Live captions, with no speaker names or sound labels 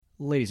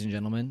Ladies and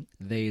gentlemen,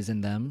 theys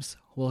and thems,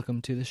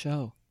 welcome to the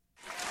show.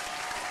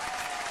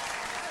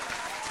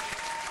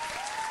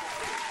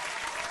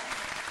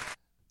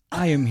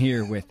 I am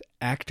here with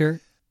actor,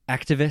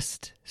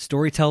 activist,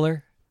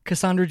 storyteller,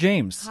 Cassandra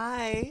James.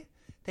 Hi.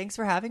 Thanks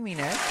for having me,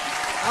 Nick.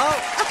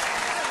 Oh.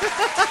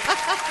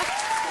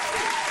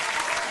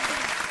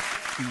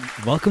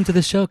 Welcome to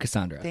the show,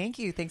 Cassandra. Thank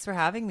you. Thanks for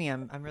having me.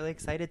 I'm really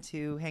excited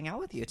to hang out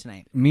with you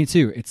tonight. Me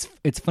too.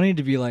 It's funny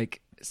to be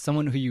like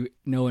someone who you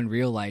know in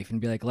real life and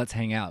be like, let's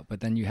hang out. But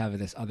then you have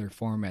this other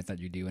format that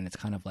you do, and it's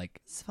kind of like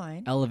It's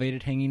fine.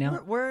 elevated hanging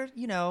out. We're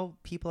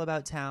people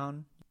about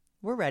town.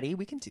 We're ready.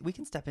 We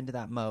can step into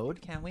that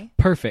mode, can't we?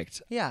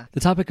 Perfect. Yeah. The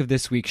topic of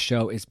this week's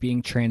show is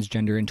being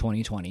transgender in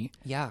 2020.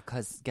 Yeah,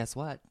 because guess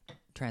what?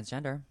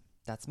 Transgender.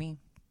 That's me.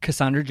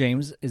 Cassandra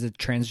James is a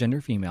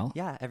transgender female.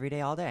 Yeah, every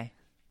day, all day.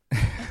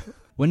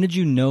 When did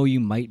you know you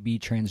might be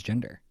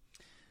transgender?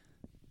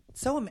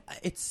 It's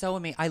so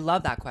amazing. I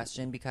love that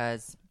question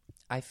because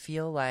I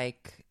feel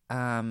like,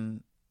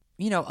 a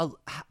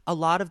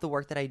lot of the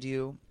work that I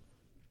do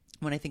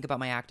when I think about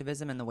my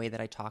activism and the way that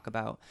I talk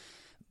about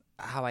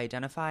how I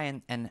identify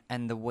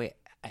and the way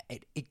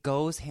it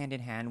goes hand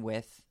in hand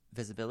with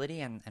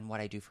visibility and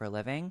what I do for a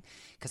living.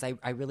 Because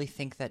I really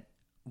think that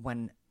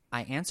when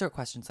I answer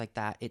questions like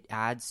that, it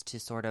adds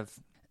to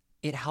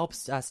it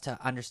helps us to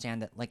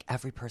understand that like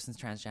every person's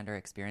transgender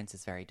experience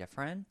is very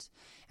different.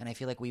 And I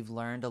feel like we've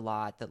learned a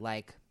lot that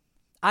like,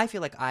 I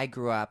feel like I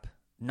grew up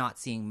not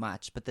seeing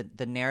much, but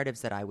the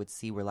narratives that I would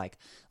see were like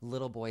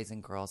little boys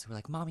and girls who were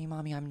like, mommy,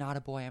 I'm not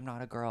a boy, I'm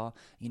not a girl.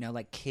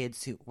 Like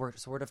kids who were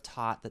sort of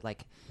taught that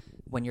like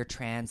when you're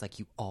trans, like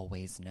you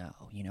always know,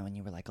 and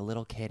you were like a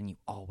little kid and you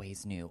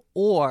always knew.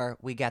 Or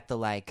we get the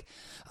like,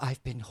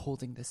 I've been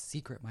holding this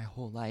secret my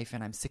whole life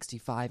and I'm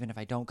 65 and if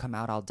I don't come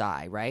out, I'll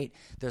die, right?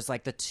 There's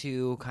like the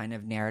two kind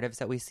of narratives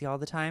that we see all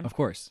the time. Of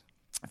course.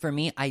 For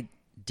me, I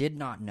did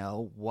not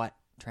know what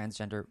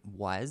transgender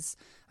was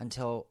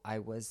until I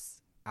was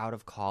out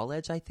of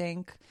college. I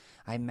think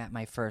I met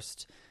my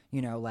first,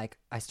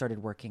 I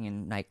started working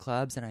in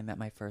nightclubs and I met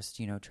my first,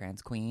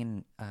 trans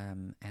queen.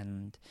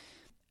 And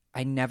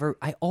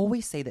I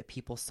always say that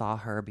people saw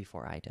her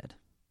before I did.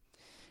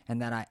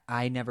 And that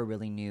I never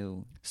really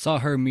knew. Saw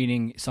her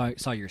meaning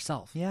saw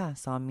yourself. Yeah,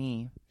 saw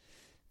me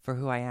for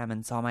who I am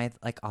and saw my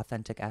like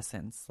authentic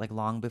essence, like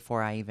long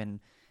before I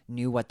even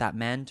knew what that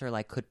meant or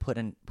like could put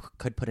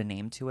a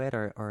name to it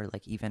or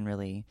like even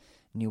really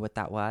knew what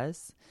that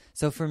was.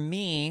 So for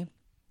me,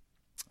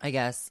 I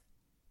guess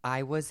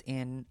I was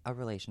in a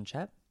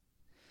relationship,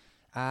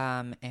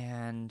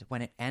 and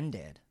when it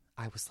ended,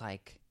 I was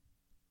like,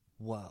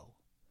 whoa,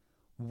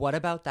 what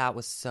about that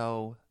was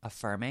so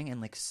affirming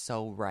and like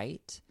so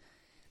right?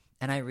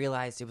 And I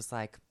realized it was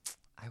like,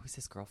 I was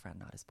his girlfriend,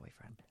 not his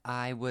boyfriend.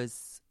 I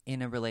was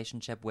in a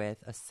relationship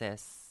with a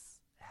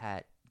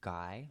cis-het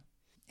guy,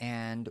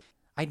 and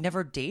I'd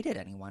never dated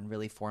anyone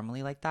really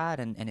formally like that,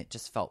 and it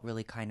just felt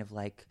really kind of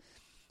like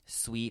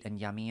sweet and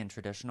yummy and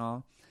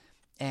traditional.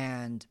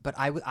 But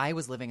I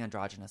was living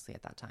androgynously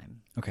at that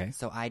time. Okay.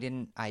 So I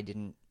didn't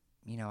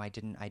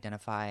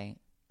identify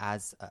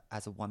as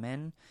a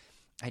woman.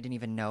 I didn't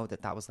even know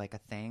that was like a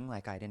thing.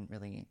 Like I didn't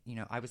really,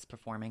 I was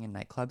performing in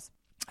nightclubs.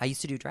 I used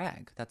to do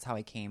drag. That's how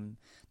I came.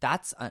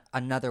 That's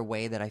another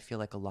way that I feel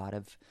like a lot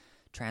of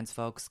trans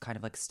folks kind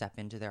of like step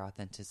into their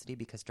authenticity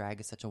because drag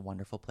is such a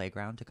wonderful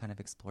playground to kind of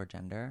explore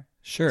gender.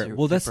 Sure.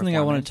 Well, that's something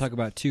I want to talk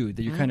about too,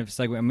 that you're kind of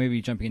segue. I'm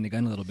maybe jumping the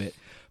gun a little bit,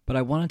 but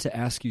I wanted to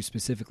ask you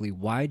specifically,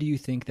 why do you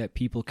think that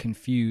people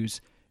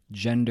confuse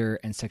gender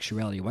and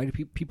sexuality? Why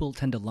do people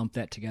tend to lump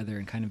that together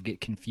and kind of get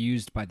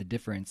confused by the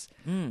difference?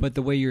 But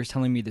the way you're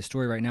telling me the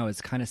story right now,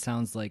 it kind of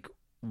sounds like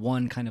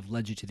one kind of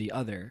led you to the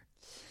other.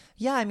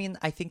 Yeah, I mean,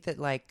 I think that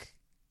like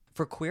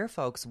for queer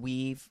folks,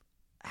 we've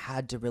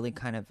had to really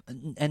kind of,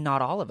 and not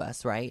all of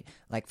us, right?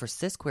 Like for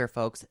cis queer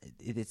folks,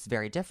 it's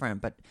very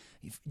different. But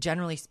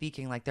generally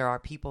speaking, like there are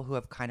people who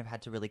have kind of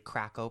had to really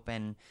crack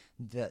open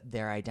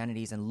their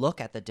identities and look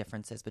at the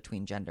differences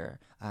between gender,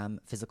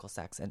 physical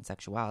sex, and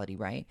sexuality,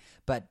 right?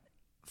 But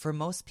for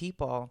most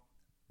people,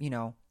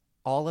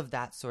 all of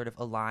that sort of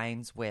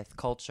aligns with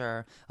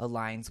culture,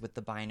 aligns with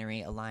the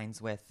binary,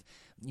 aligns with,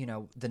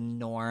 the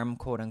norm,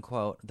 quote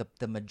unquote,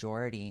 the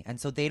majority. And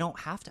so they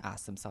don't have to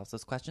ask themselves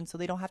those questions. So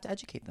they don't have to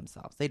educate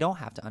themselves. They don't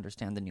have to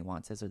understand the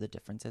nuances or the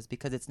differences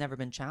because it's never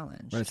been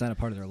challenged. Right, it's not a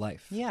part of their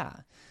life. Yeah.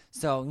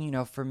 So,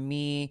 for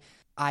me,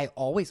 I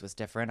always was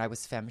different. I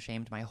was femme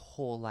shamed my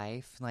whole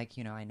life. Like,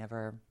 I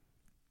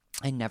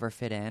never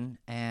fit in.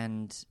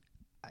 And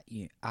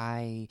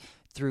I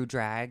through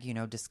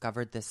drag,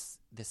 discovered this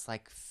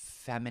like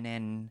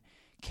feminine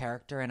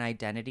character and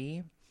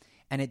identity.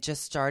 And it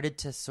just started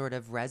to sort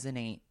of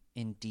resonate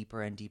in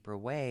deeper and deeper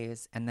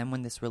ways. And then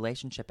when this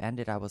relationship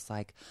ended, I was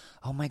like,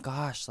 oh my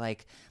gosh,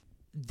 like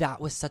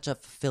that was such a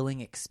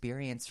fulfilling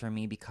experience for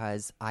me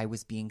because I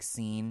was being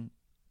seen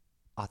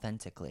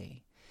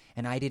authentically.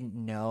 And I didn't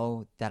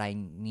know that I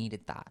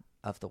needed that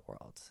of the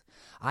world.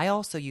 I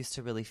also used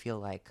to really feel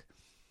like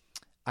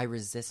I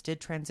resisted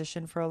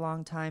transition for a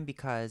long time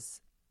because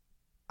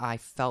I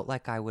felt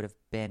like I would have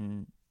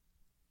been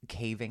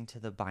caving to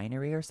the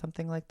binary or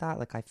something like that.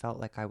 Like I felt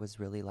like I was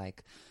really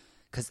like,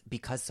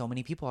 because so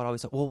many people are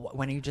always like, well,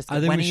 when are you just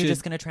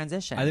going to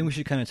transition? I think we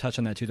should kind of touch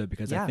on that too, though,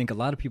 because Yeah. I think a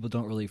lot of people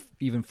don't really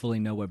even fully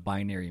know what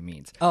binary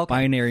means. Oh, okay.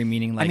 Binary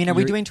meaning like, I mean, are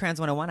we doing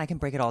Trans 101? I can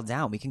break it all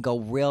down. We can go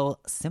real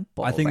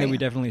simple. I think right? that we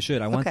definitely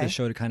should. I want Okay. the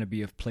show to kind of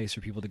be a place for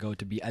people to go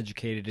to be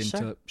educated and Sure.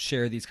 to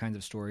share these kinds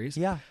of stories.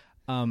 Yeah.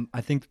 I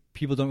think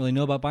people don't really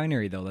know about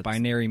binary, though. That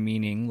binary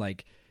meaning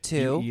like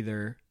Two.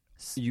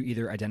 you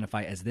either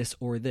identify as this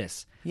or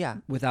this. Yeah.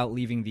 Without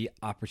leaving the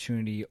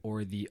opportunity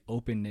or the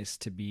openness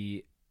to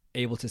be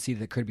able to see that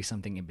there could be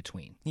something in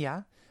between.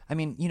 Yeah. I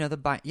mean, you know,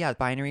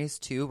 binary is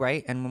two,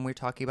 right? And when we're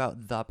talking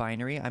about the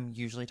binary, I'm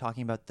usually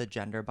talking about the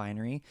gender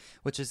binary,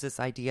 which is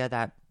this idea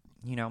that,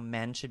 you know,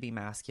 men should be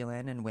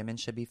masculine and women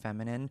should be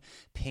feminine,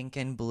 pink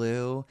and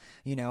blue.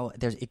 You know,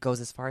 it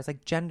goes as far as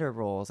like gender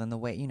roles and the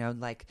way, you know,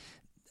 like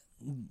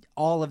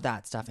all of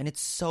that stuff. And it's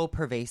so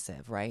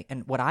pervasive, right?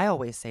 And what I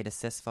always say to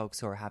cis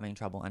folks who are having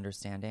trouble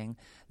understanding,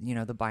 you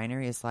know, the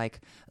binary is like,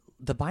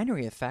 the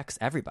binary affects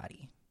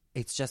everybody.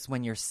 It's just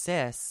when you're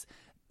cis,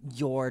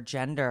 your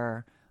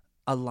gender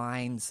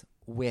aligns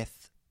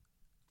with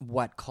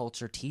what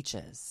culture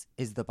teaches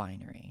is the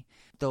binary.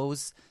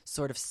 Those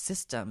sort of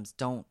systems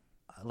don't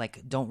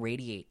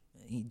radiate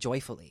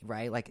joyfully,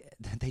 right? Like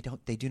they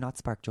do not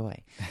spark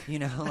joy, you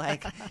know,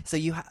 like, so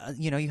you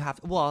have,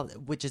 well,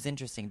 which is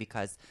interesting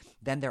because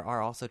then there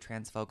are also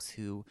trans folks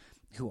who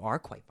are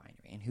quite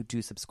binary and who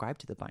do subscribe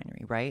to the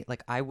binary, right?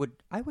 Like I would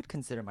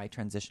consider my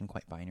transition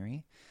quite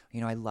binary. You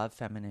know, I love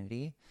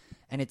femininity,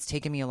 and it's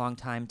taken me a long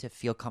time to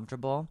feel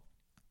comfortable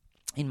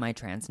in my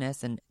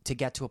transness and to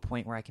get to a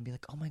point where I can be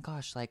like, oh my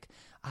gosh, like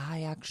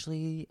I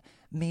actually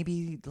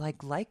maybe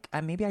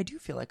maybe I do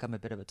feel like I'm a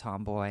bit of a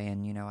tomboy,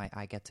 and you know,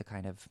 I get to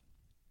kind of,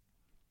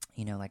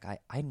 you know, like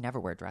I never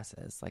wear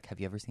dresses. Like, have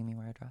you ever seen me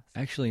wear a dress?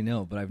 Actually,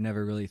 no, but I've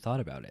never really thought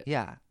about it.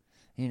 Yeah,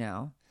 you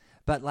know,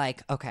 but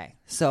like, okay,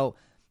 so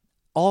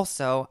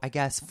also, I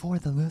guess for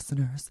the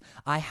listeners,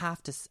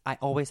 I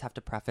always have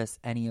to preface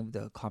any of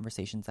the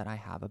conversations that I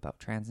have about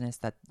transness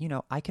that, you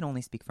know, I can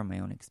only speak from my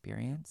own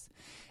experience.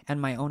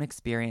 And my own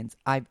experience,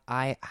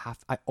 I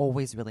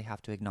always really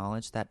have to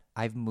acknowledge that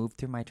I've moved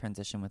through my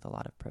transition with a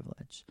lot of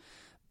privilege.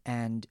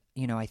 And,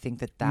 you know, I think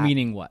that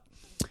Meaning what?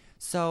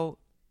 So,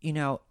 you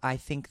know, I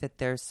think that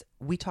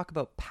we talk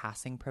about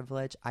passing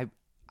privilege.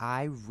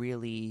 I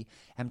really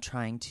am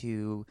trying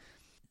to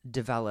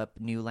develop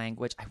new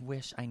language. I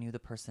wish I knew the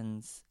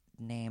person's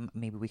name.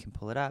 Maybe we can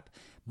pull it up.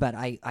 But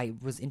I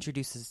was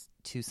introduced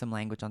to some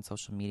language on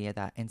social media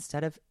that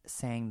instead of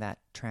saying that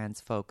trans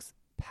folks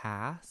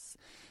pass,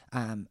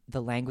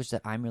 the language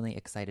that I'm really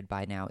excited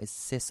by now is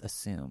cis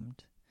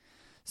assumed.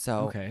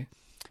 So okay.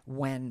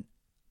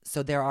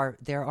 So there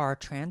are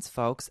trans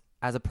folks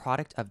as a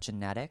product of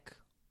genetic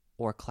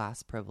or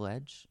class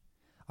privilege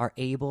are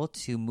able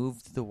to move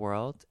through the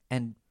world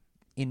and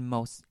in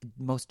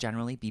most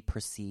generally be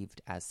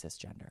perceived as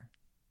cisgender.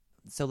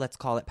 So let's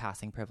call it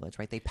passing privilege,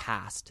 right? They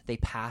passed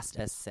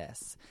as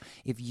cis.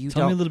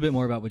 Tell me a little bit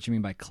more about what you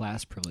mean by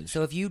class privilege.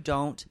 So if you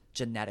don't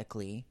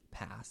genetically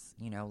pass,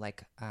 you know,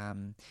 like,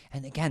 and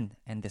again,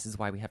 and this is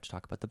why we have to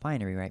talk about the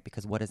binary, right?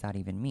 Because what does that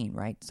even mean,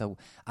 right? So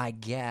I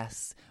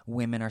guess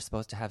women are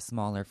supposed to have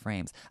smaller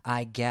frames.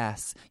 I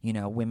guess, you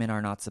know, women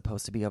are not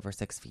supposed to be over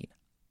 6 feet.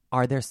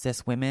 Are there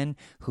cis women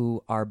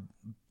who are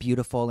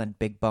beautiful and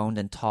big boned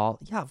and tall?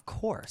 Yeah, of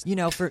course. You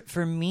know,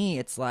 for me,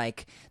 it's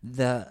like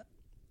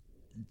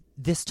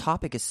this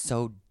topic is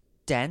so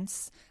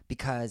dense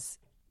because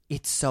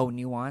it's so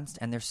nuanced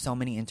and there's so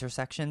many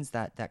intersections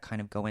that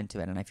kind of go into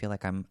it. And I feel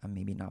like I'm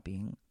maybe not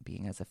being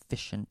as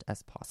efficient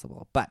as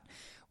possible. But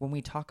when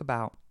we talk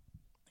about,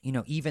 you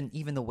know, even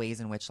the ways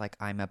in which, like,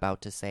 I'm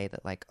about to say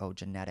that, like, oh,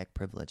 genetic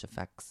privilege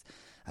affects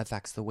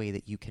the way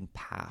that you can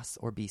pass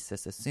or be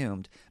cis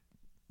assumed.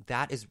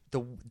 That is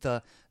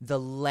the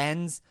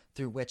lens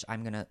through which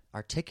I'm going to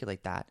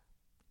articulate that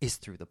is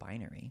through the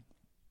binary.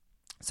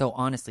 So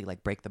honestly,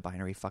 like, break the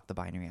binary, fuck the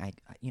binary.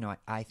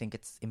 I think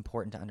it's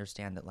important to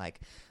understand that, like,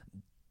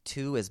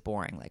 2 is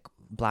boring. Like,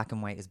 black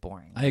and white is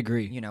boring. I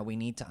agree. You know, we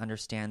need to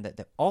understand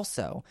that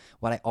also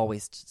what I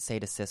always say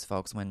to cis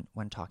folks when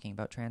talking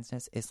about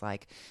transness is,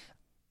 like,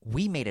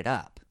 we made it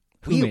up.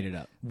 Who made it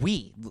up?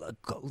 We,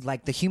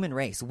 like the human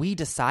race, we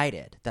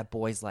decided that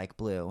boys like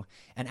blue.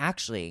 And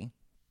actually,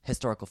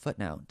 historical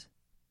footnote,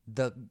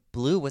 the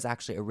blue was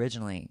actually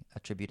originally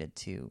attributed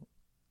to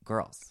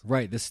girls.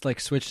 Right. This like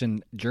switched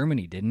in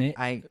Germany, didn't it?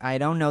 I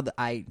don't know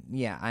I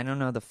don't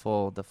know the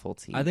full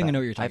tea. I think I know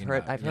what you're talking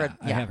about. I've heard.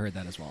 I have heard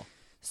that as well.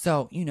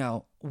 So, you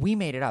know, we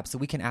made it up, so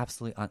we can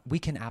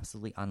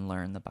absolutely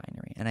unlearn the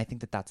binary. And I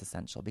think that that's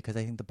essential because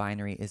I think the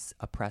binary is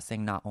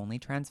oppressing not only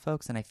trans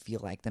folks, and I feel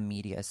like the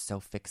media is so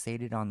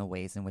fixated on the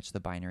ways in which the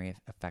binary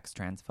affects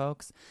trans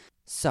folks.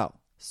 So,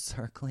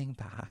 circling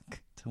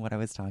back to what I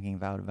was talking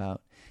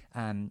about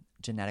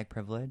genetic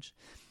privilege.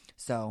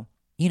 So,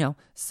 you know,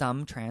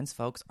 some trans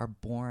folks are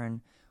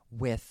born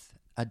with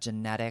a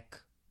genetic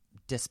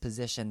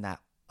disposition that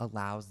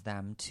allows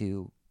them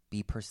to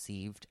be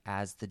perceived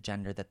as the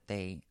gender that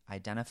they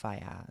identify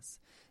as.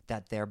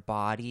 that their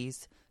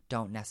bodies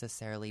don't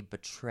necessarily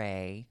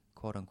betray,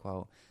 quote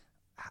unquote,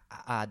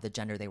 the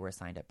gender they were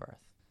assigned at birth.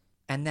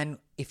 And then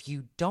if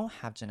you don't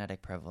have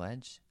genetic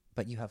privilege,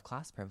 but you have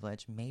class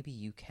privilege, maybe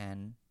you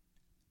can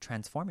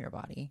transform your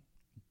body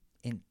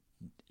in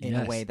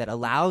a way that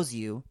allows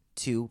you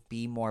to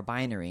be more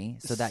binary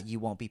so that you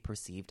won't be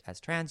perceived as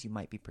trans. You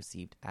might be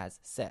perceived as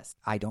cis.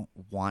 I don't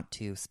want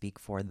to speak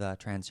for the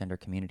transgender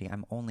community.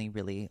 I'm only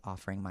really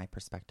offering my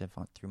perspective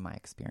through my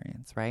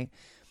experience, right?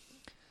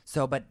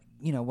 So, but,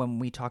 you know, when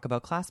we talk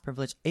about class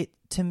privilege, it,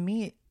 to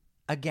me,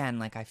 again,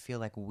 like, I feel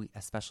like we,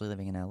 especially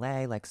living in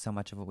LA, like, so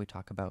much of what we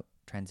talk about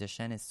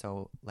transition is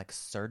so, like,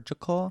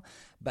 surgical.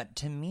 But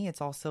to me,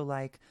 it's also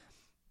like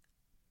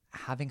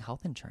having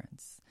health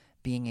insurance,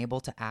 being able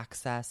to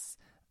access,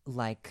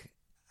 like,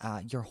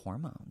 your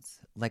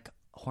hormones. Like,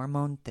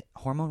 hormone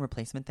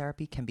replacement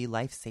therapy can be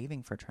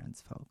life-saving for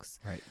trans folks.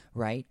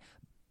 Right?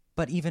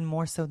 But even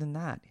more so than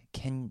that,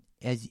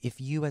 if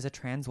you as a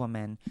trans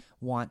woman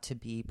want to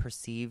be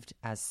perceived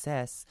as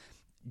cis,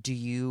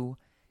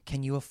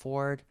 can you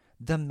afford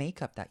the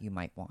makeup that you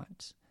might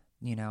want,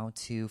 you know,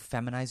 to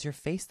feminize your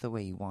face the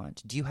way you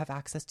want? Do you have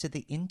access to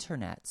the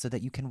internet so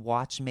that you can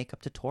watch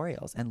makeup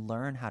tutorials and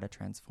learn how to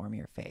transform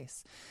your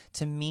face?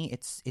 To me,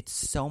 it's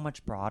so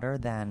much broader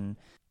than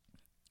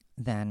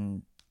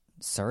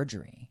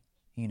surgery.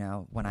 You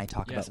know, when I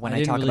talk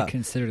about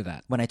consider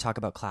that when I talk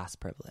about class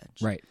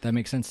privilege, right? That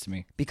makes sense to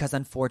me, because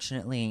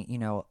unfortunately, you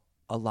know,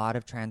 a lot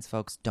of trans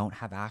folks don't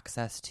have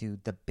access to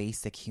the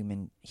basic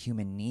human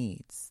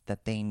needs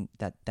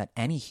that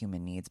any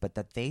human needs, but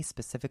that they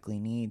specifically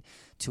need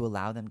to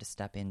allow them to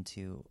step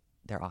into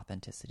their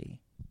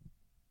authenticity.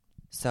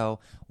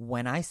 So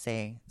when I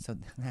say,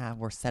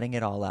 we're setting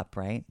it all up,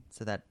 right,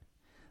 so that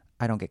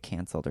I don't get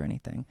canceled or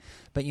anything,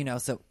 but you know,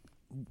 so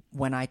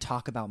when I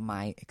talk about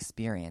my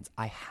experience,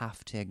 I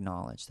have to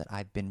acknowledge that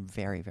I've been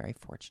very, very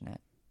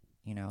fortunate,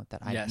 you know,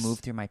 that I've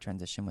moved through my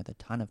transition with a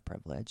ton of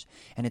privilege,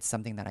 and it's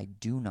something that I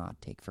do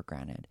not take for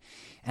granted.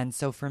 And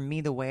so for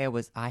me, the way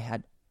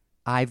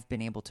I've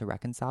been able to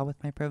reconcile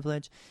with my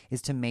privilege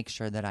is to make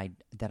sure that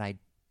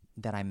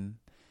I'm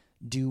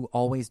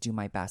always do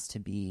my best to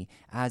be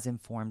as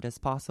informed as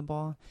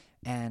possible,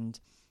 and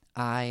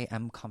I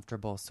am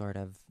comfortable sort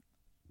of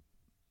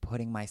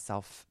putting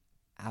myself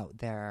out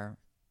there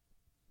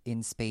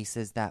in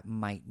spaces that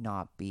might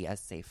not be as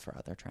safe for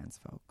other trans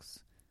folks.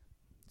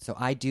 So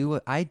I do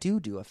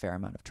a fair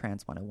amount of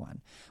Trans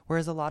 101,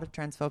 whereas a lot of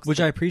trans folks,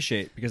 which I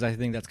appreciate, because I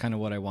think that's kind of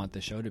what I want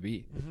the show to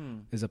be,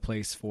 is a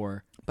place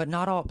for. But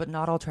not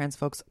all trans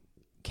folks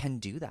can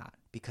do that,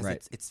 because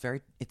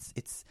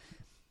it's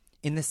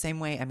in the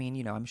same way. I mean,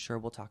 you know, I'm sure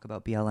we'll talk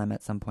about BLM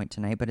at some point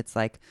tonight, but it's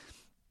like,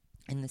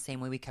 in the same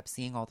way we kept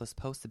seeing all those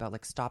posts about,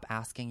 like, stop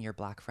asking your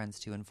Black friends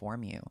to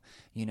inform you.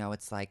 You know,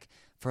 it's like,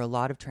 for a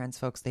lot of trans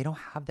folks, they don't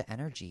have the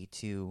energy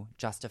to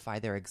justify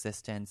their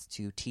existence,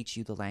 to teach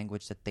you the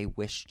language that they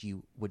wished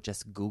you would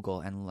just Google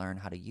and learn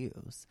how to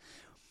use.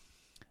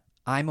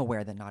 I'm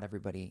aware that not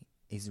everybody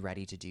is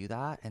ready to do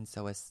that. And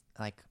so it's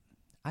like,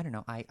 I don't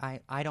know,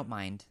 I don't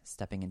mind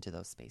stepping into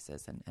those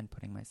spaces and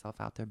putting myself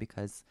out there,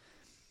 because,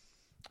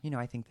 you know,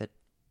 I think that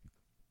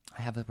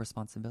I have a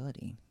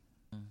responsibility.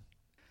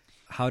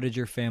 How did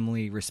your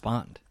family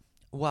respond?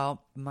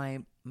 Well, my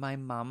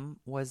mom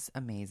was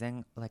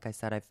amazing. Like I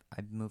said,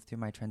 I've moved through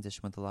my transition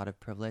with a lot of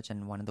privilege,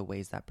 and one of the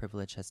ways that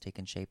privilege has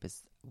taken shape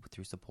is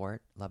through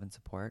support, love and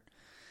support.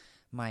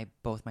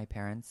 Both my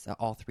parents,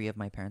 all three of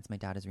my parents, my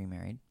dad is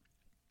remarried.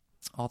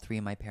 All three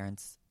of my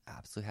parents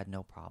absolutely had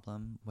no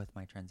problem with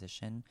my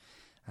transition,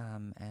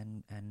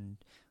 and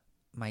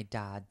my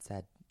dad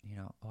said, you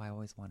know, I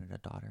always wanted a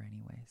daughter,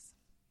 anyways.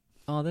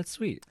 Oh, that's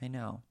sweet. I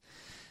know.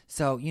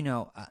 So, you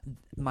know,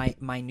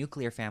 my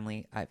nuclear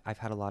family, I've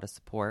had a lot of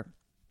support.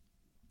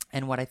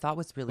 And what I thought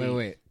was really...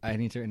 Wait. I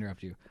need to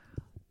interrupt you.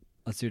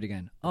 Let's do it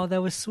again. Oh,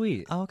 that was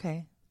sweet. Oh,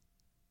 okay.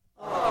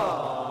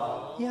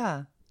 Aww.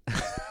 Yeah.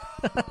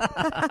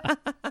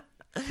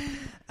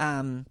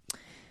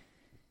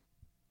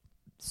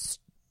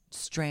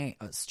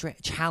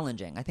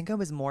 Challenging. I think I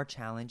was more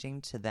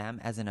challenging to them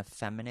as an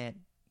effeminate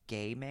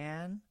gay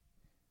man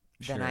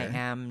than I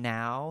am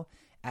now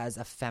as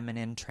a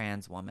feminine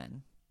trans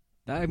woman.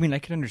 I mean, I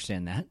can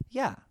understand that.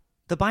 Yeah.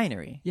 The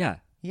binary. Yeah.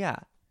 Yeah.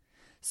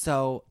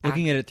 So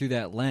looking at it through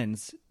that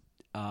lens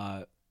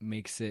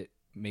makes it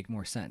make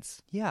more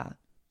sense. Yeah.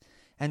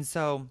 And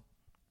so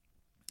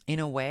in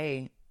a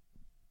way,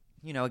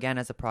 you know, again,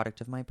 as a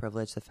product of my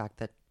privilege, the fact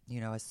that,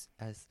 you know, as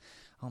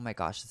oh my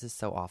gosh, this is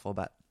so awful,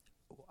 but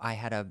I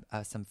had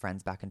some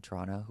friends back in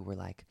Toronto who were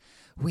like,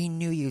 we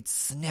knew you'd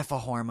sniff a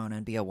hormone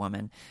and be a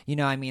woman. You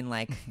know, I mean,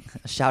 like,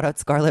 shout out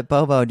Scarlett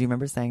Bobo. Do you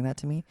remember saying that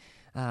to me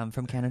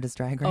from Canada's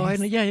Drag Race?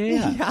 Oh, yeah.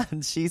 Yeah,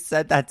 and she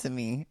said that to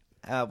me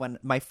when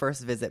my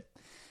first visit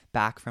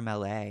back from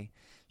LA.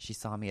 She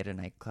saw me at a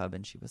nightclub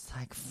and she was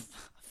like,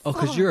 oh,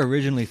 because you're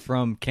originally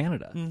from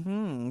Canada.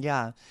 Mm-hmm,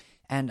 yeah.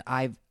 And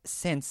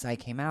since I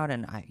came out,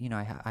 and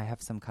I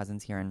have some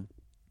cousins here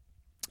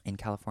in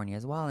California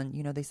as well. And,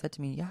 you know, they said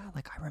to me, yeah,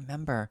 like, I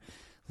remember,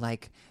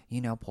 like, you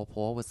know, Pol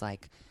Pol was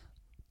like,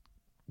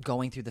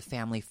 going through the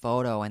family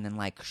photo, and then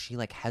like she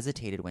like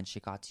hesitated when she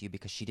got to you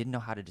because she didn't know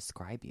how to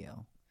describe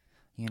you.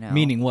 You know,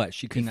 Meaning what?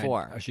 She couldn't.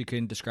 Before. She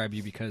couldn't describe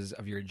you because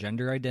of your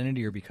gender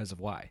identity or because of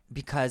why?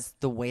 Because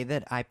the way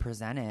that I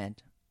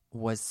presented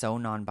was so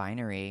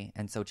non-binary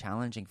and so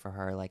challenging for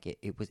her. Like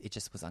it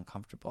just was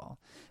uncomfortable.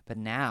 But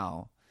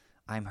now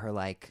I'm her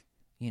like,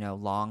 you know,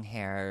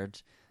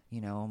 long-haired,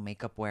 you know,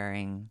 makeup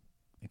wearing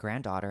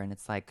granddaughter, and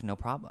it's like no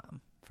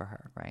problem for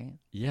her, right?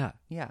 Yeah.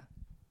 Yeah,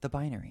 the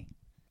binary.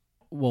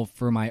 Well,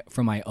 from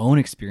my own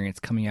experience,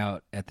 coming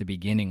out at the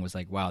beginning was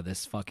like, wow,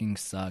 this fucking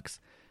sucks.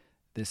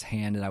 This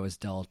hand that I was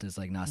dealt is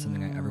like not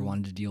something I ever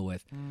wanted to deal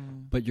with.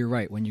 But you're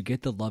right. When you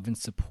get the love and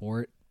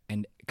support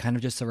and kind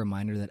of just a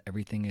reminder that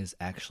everything is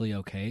actually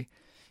okay,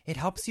 it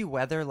helps you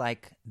weather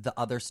like the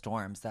other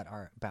storms that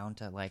are bound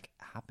to like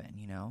happen,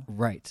 you know?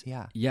 Right.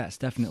 Yeah. Yes,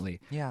 definitely.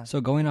 Yeah.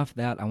 So going off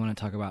that, I want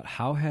to talk about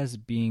how has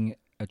being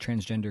a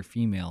transgender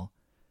female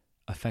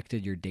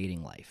affected your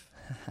dating life?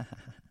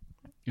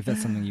 If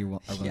that's something you are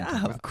willing to talk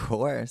about. Of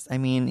course. I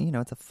mean, you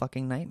know, it's a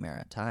fucking nightmare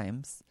at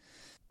times.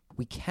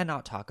 We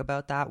cannot talk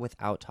about that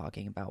without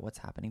talking about what's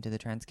happening to the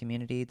trans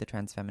community, the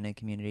trans feminine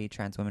community,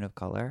 trans women of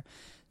color.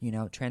 You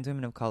know, trans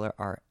women of color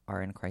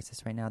are in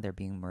crisis right now. They're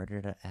being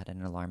murdered at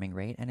an alarming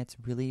rate, and it's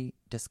really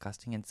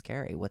disgusting and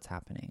scary what's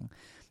happening.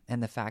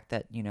 And the fact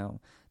that, you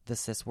know, the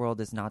cis world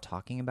is not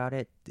talking about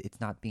it,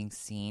 it's not being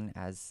seen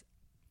as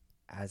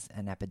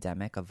an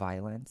epidemic of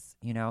violence,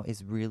 you know,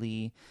 is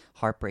really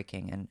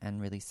heartbreaking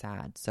and really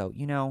sad. So,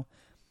 you know,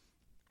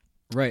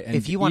 right. And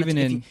if you want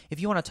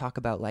to talk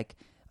about like,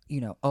 you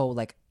know, oh,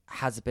 like,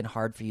 has it been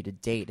hard for you to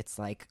date? It's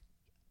like,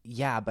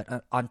 yeah,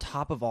 but on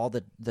top of all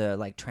the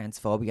like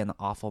transphobia and the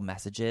awful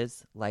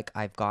messages like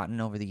I've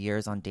gotten over the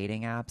years on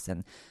dating apps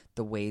and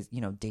the ways,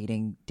 you know,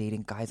 dating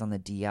guys on the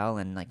DL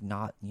and like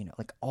not, you know,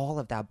 like all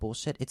of that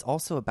bullshit. It's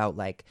also about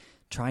like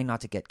trying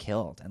not to get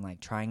killed and like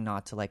trying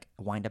not to like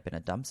wind up in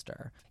a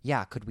dumpster.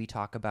 Yeah, could we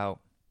talk about,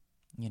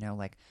 you know,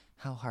 like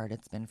how hard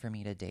it's been for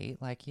me to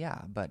date? Like,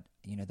 yeah, but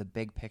you know, the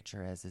big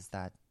picture is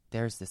that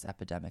there's this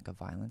epidemic of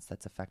violence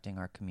that's affecting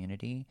our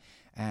community,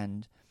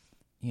 and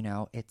you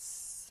know, it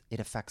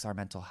affects our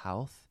mental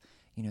health.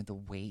 You know, the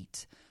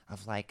weight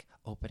of like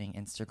opening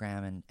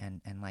Instagram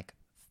and like,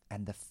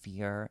 and the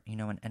fear, you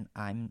know, and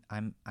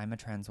I'm a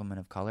trans woman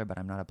of color, but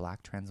I'm not a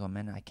black trans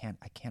woman. I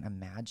can't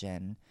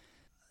imagine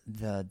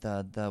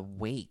the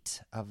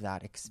weight of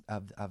that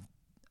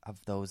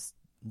of those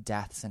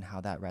deaths and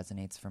how that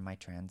resonates for my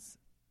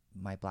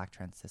black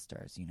trans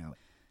sisters. You know,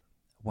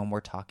 when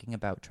we're talking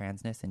about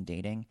transness and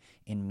dating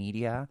in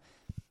media,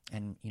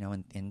 and you know,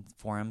 in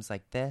forums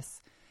like this,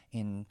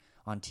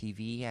 on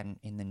TV and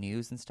in the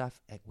news and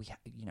stuff,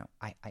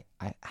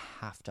 I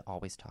have to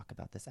always talk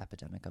about this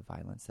epidemic of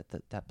violence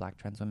that black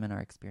trans women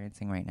are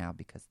experiencing right now,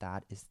 because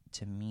that is,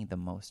 to me, the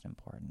most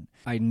important.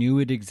 I knew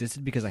it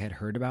existed because I had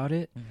heard about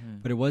it,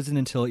 but it wasn't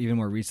until even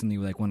more recently,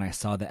 like when I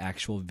saw the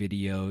actual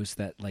videos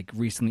that like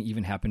recently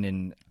even happened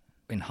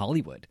in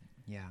Hollywood.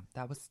 Yeah,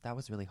 that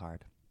was really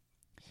hard.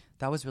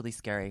 That was really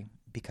scary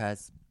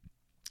because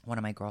one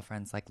of my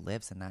girlfriends like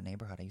lives in that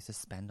neighborhood. I used to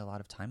spend a lot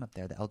of time up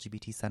there. The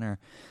LGBT center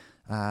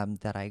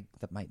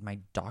that my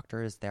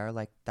doctor is there.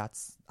 Like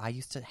I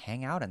used to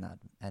hang out in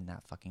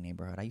that fucking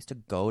neighborhood. I used to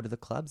go to the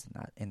clubs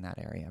in that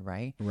area,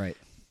 right? Right.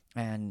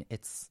 And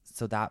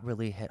so that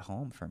really hit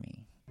home for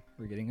me.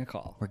 We're getting a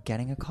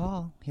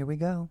call. Here we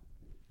go.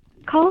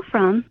 Call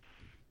from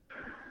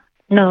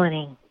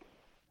Melanie.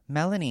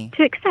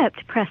 To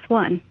accept, press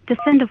 1. To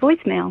send a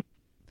voicemail.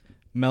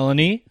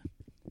 Melanie?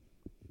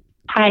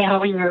 Hi, how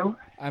are you?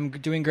 I'm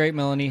doing great,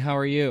 Melanie. How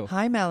are you?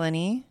 Hi,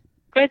 Melanie.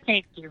 Good,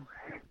 thank you.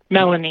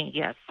 Melanie,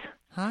 yes.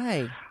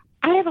 Hi.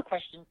 I have a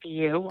question for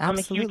you. Absolutely. I'm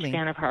a huge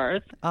fan of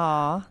hers.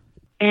 Aw.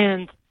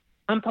 And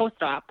I'm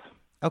post-op.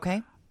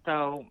 Okay.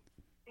 So,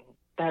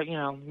 that, you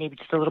know, maybe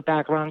just a little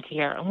background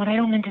here. And what I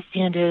don't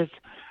understand is,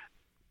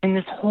 in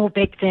this whole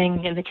big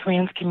thing in the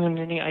trans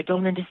community, I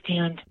don't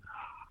understand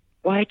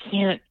why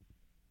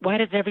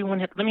does everyone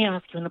let me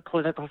ask you in a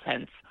political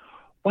sense.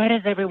 Why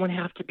does everyone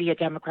have to be a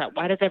Democrat?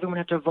 Why does everyone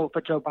have to vote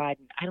for Joe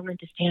Biden? I don't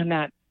understand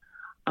that.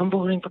 I'm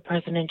voting for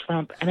President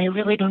Trump, and I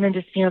really don't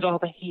understand all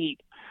the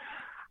hate.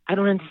 I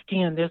don't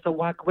understand. There's a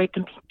walk away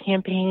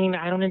campaign.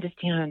 I don't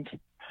understand.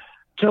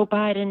 Joe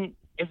Biden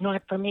is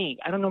not for me.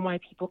 I don't know why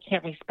people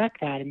can't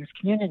respect that in this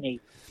community.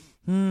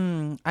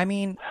 I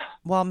mean,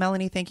 well,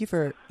 Melanie, thank you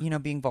for, you know,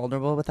 being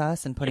vulnerable with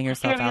us and putting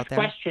yourself out there.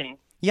 Question.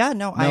 Yeah,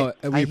 no,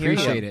 we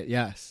appreciate it.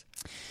 Yes.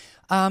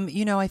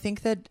 You know, I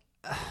think that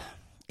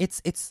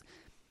it's.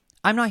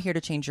 I'm not here to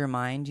change your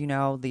mind. You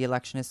know, the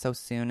election is so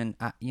soon, and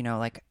you know,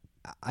 like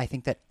I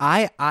think that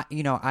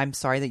you know, I'm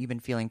sorry that you've been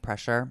feeling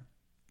pressure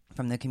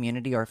from the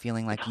community or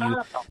feeling like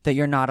that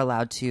you're not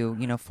allowed to,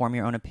 you know, form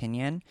your own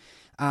opinion.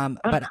 I'm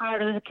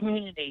part of the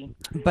community,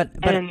 but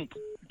and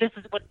this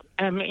is what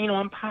you know.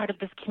 I'm part of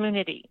this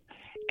community,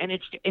 and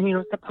you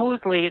know,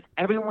 supposedly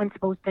everyone's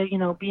supposed to, you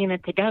know, be in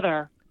it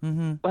together.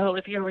 Mm-hmm. Well,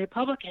 if you're a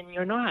Republican,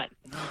 you're not.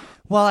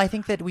 Well, I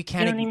think that we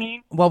can't. You know what I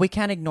mean? Well, we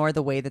can't ignore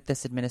the way that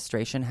this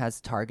administration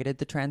has targeted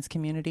the trans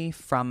community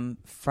from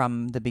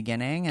the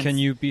beginning. And Can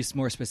you be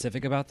more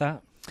specific about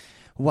that?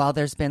 Well,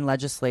 there's been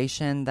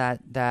legislation that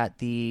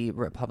the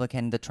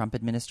Trump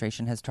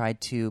administration has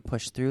tried to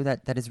push through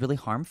that is really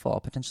harmful,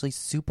 potentially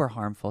super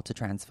harmful to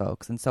trans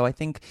folks. And so I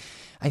think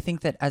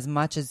that as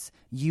much as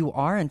you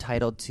are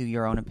entitled to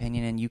your own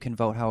opinion and you can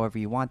vote however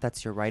you want,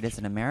 that's your right as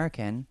an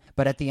American.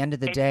 But at the end of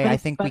the day, I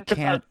think we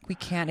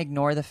can't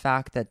ignore the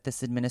fact that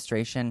this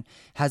administration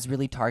has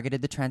really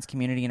targeted the trans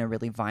community in a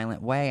really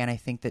violent way. And I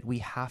think that we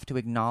have to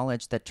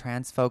acknowledge that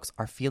trans folks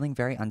are feeling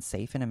very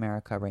unsafe in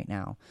America right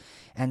now.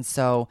 And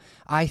so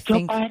I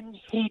think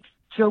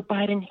Joe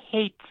Biden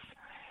hates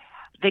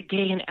the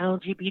gay and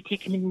LGBT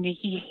community.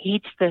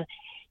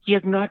 He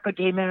is not for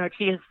gay marriage.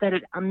 He has said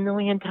it a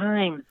million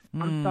times.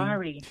 I'm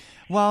sorry.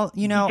 Well,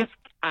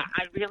 I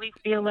really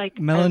feel like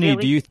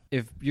Melanie,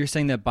 if you're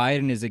saying that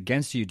Biden is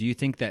against you, do you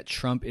think that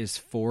Trump is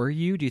for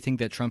you? Do you think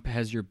that Trump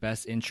has your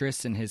best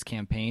interests in his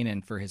campaign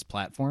and for his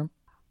platform?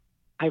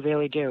 I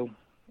really do.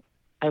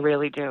 I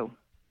really do.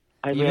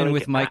 Even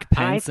with Mike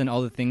Pence and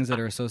all the things that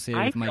are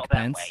associated with Mike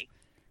Pence? Way.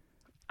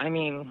 I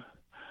mean,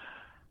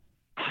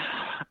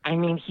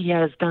 he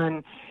has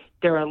done.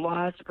 There are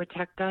laws to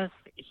protect us.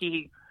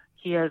 He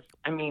has.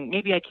 I mean,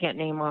 maybe I can't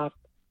name off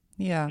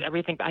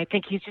everything, but I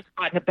think he's just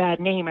gotten a bad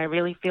name. I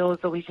really feel as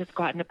though he's just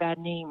gotten a bad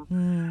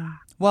name.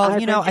 Well,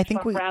 I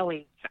think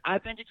rallies.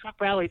 I've been to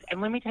Trump rallies,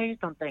 and let me tell you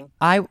something.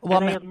 I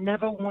have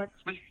never once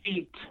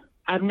received.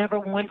 I've never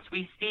once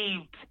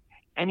received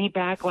any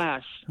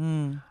backlash.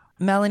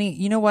 Melanie,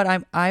 you know what?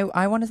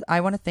 I want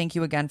to thank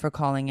you again for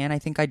calling in. I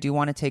think I do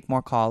want to take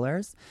more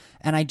callers,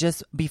 and I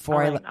just I'm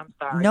sorry.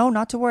 No,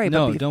 not to worry.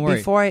 No, don't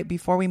worry.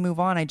 Before we move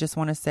on, I just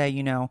want to say,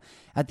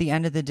 at the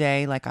end of the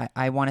day, like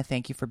I want to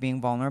thank you for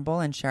being vulnerable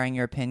and sharing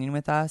your opinion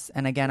with us.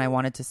 And again, I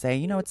wanted to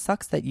say, it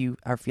sucks that you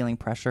are feeling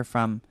pressure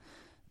from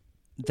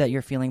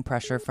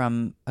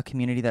a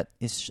community that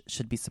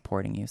should be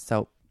supporting you.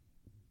 So,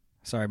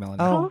 sorry, Melanie.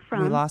 Oh,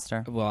 we lost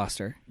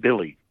her.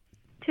 Billy.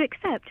 To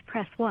accept,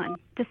 press 1.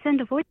 To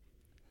send a voice.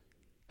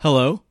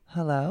 Hello.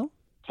 Hello.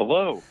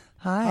 Hello.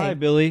 Hi,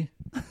 Billy.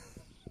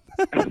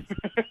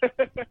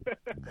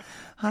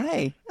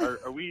 Hi.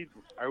 Are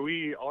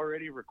we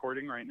already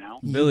recording right now?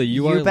 Billy,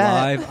 you are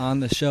live on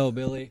the show,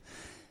 Billy.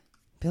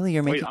 Billy,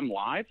 you're making. Wait, I'm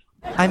live?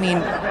 I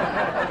mean,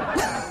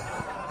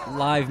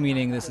 live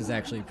meaning this is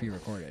actually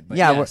pre-recorded. But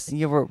yeah, yes.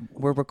 we're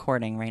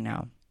recording right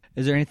now.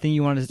 Is there anything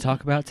you wanted to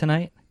talk about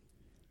tonight?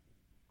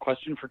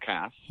 Question for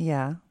Cass.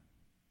 Yeah.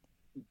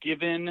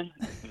 Given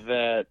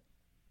that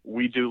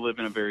we do live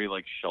in a very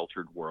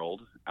sheltered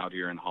world out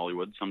here in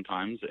Hollywood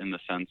sometimes, in the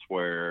sense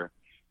where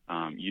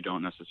you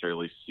don't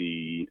necessarily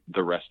see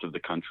the rest of the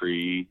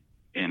country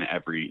in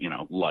every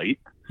light.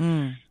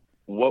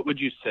 What would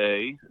you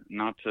say,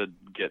 not to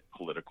get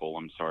political,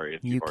 I'm sorry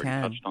if you've already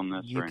touched on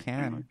this or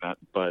anything like that,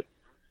 but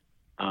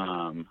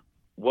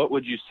what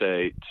would you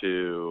say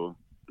to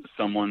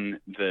someone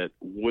that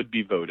would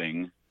be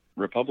voting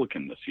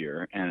Republican this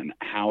year, and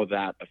how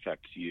that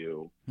affects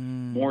you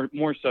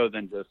more so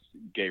than just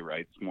gay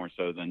rights, more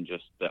so than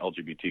just the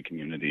LGBT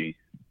community?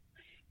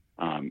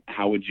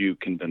 How would you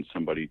convince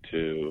somebody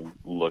to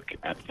look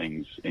at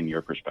things in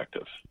your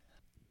perspective?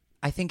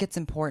 I think it's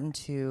important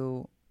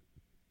to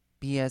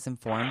be as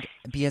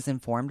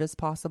informed as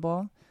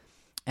possible.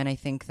 And I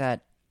think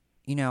that,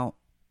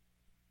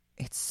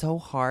 it's so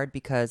hard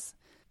because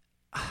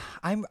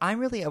I'm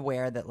really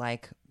aware that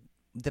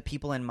the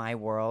people in my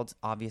world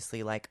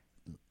obviously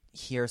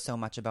hear so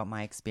much about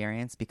my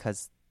experience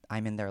because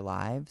I'm in their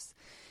lives.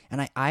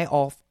 And I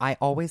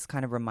always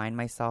kind of remind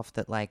myself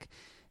that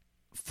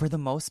for the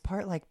most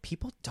part,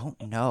 people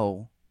don't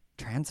know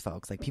trans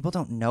folks. People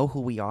don't know who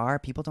we are.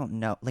 People don't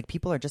know,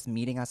 people are just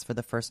meeting us for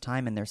the first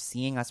time, and they're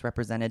seeing us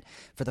represented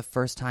for the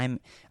first time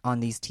on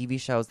these TV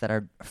shows that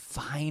are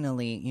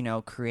finally,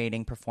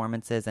 creating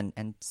performances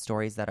and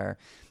stories that are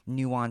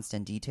nuanced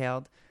and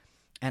detailed.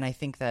 And I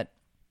think that,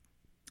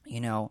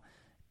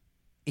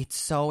 it's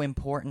so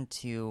important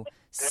to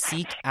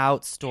seek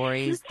out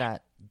stories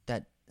that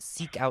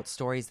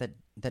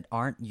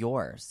aren't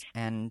yours.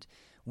 And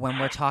when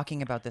we're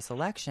talking about this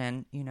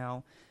election,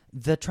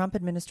 the Trump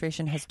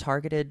administration has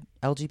targeted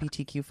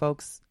LGBTQ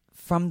folks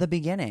from the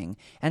beginning,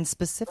 and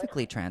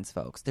specifically trans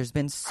folks. There's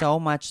been so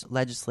much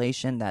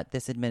legislation that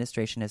this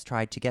administration has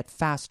tried to get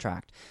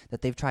fast-tracked,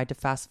 that they've tried to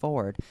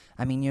fast-forward.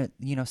 I mean,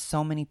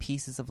 so many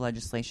pieces of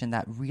legislation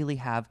that really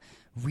have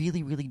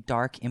really, really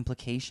dark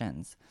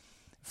implications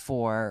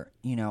for,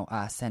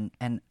 us.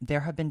 And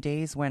there have been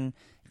days when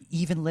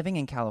even living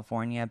in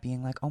California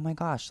being like, oh my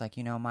gosh,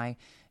 am I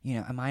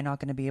not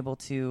going to be able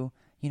to,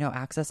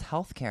 access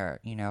healthcare,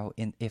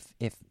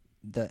 if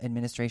the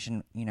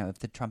administration, if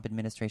the Trump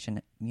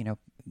administration,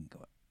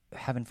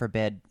 heaven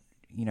forbid,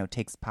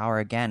 takes power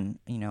again,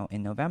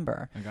 in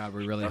November. Oh God,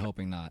 we're really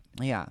hoping not.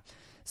 Yeah.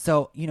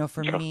 So,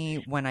 for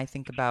me, when I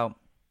think about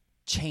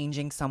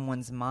changing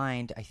someone's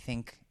mind, I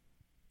think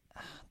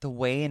the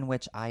way in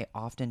which I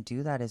often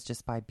do that is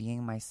just by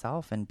being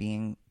myself and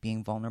being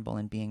vulnerable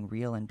and being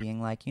real and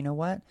being like, you know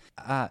what?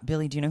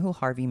 Billy, do you know who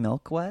Harvey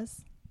Milk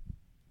was?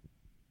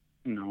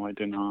 No, I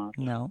do not.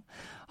 No.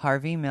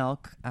 Harvey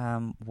Milk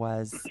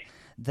was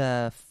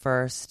the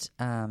first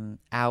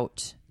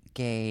out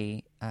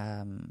gay,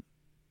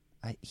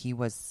 he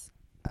was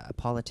a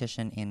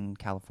politician in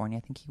California.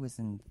 I think he was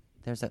in,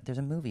 there's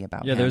a movie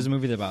about him. Yeah, there's a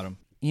movie about him.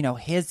 You know,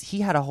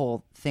 he had a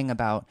whole thing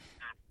about,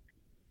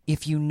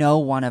 if you know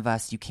one of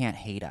us, you can't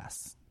hate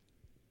us.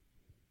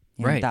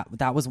 You know, right.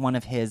 That was one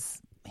of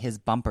his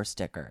bumper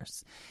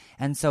stickers.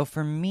 And so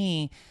for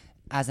me,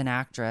 as an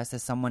actress,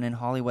 as someone in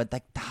Hollywood,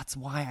 like, that's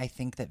why I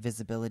think that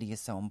visibility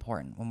is so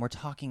important. When we're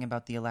talking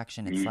about the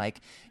election, it's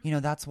like, you know,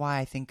 that's why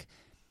I think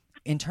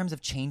in terms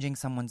of changing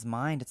someone's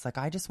mind, it's like,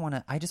 I just want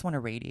to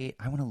radiate.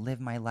 I want to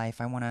live my life.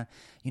 I want to,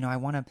 you know, I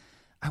want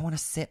to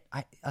sit.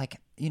 I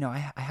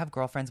have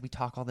girlfriends. We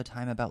talk all the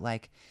time about,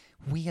 like,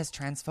 we as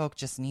trans folk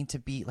just need to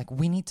be like,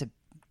 we need to,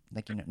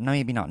 like, you know,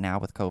 maybe not now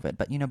with COVID,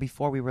 but, you know,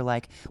 before we were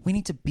like, we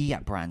need to be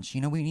at brunch,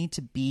 you know, we need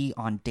to be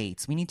on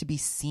dates, we need to be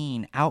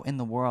seen out in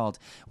the world,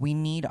 we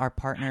need our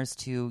partners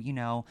to, you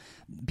know,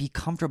 be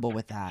comfortable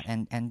with that,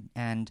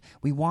 and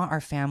we want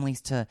our families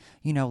to,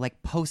 you know,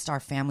 like, post our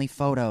family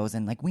photos,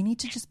 and, like, we need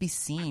to just be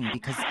seen,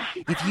 because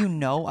if you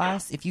know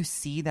us, if you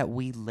see that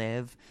we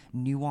live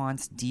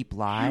nuanced, deep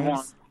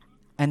lives,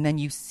 and then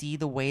you see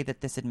the way that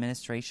this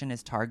administration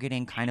is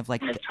targeting kind of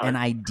like an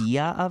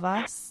idea of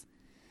us,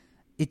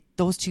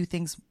 those two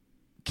things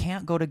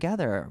can't go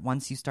together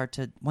once you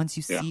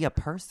see a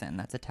person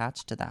that's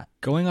attached to that.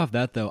 Going off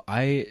that, though,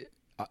 I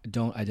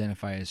don't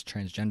identify as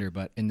transgender,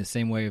 but in the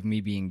same way of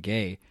me being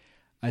gay,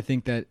 I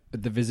think that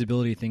the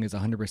visibility thing is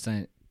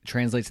 100%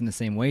 translates in the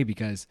same way,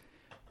 because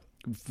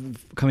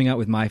coming out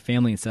with my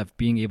family and stuff,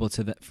 being able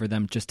to for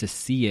them just to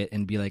see it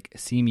and be like,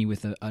 see me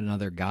with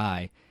another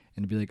guy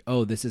and be like,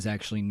 oh, this is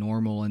actually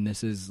normal and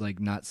this is, like,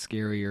 not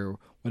scary, or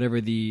whatever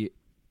the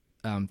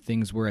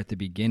things were at the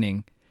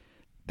beginning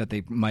that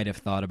they might have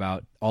thought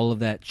about. All of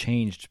that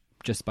changed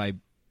just by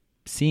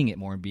seeing it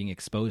more and being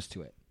exposed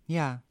to it.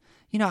 Yeah.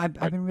 You know, I've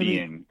been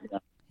really,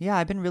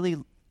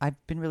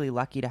 I've been really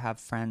lucky to have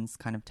friends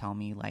kind of tell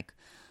me, like,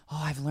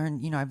 oh, I've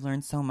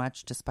learned so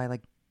much just by,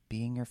 like,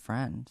 being your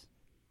friend.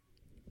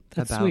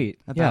 That's sweet.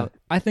 Yeah.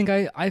 I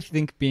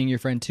think being your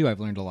friend too,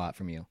 I've learned a lot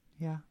from you.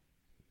 Yeah.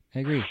 I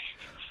agree.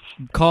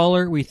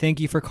 Caller, we thank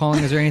you for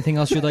calling. Is there anything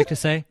else you'd like to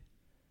say?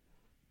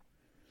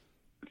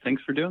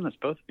 Thanks for doing this,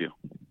 both of you.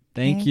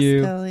 Thanks,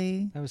 you.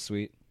 Billy. That was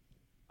sweet.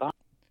 Bye.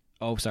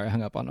 Oh, sorry, I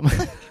hung up on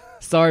him.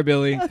 Sorry,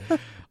 Billy.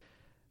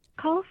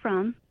 Call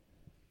from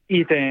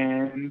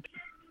Ethan.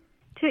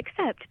 To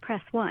accept,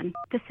 press 1.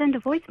 To send a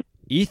voice.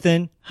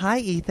 Ethan. Hi,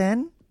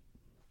 Ethan.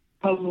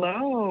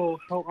 Hello.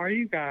 How are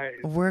you guys?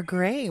 We're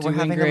great. Doing We're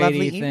having great, a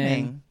lovely Ethan.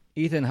 evening.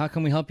 Ethan, how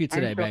can we help you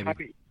today, I'm so baby?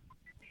 happy.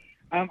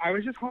 I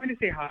was just calling to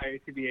say hi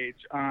to BH.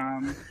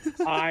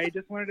 I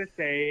just wanted to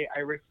say I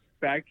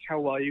respect how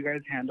well you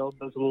guys handled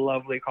those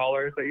lovely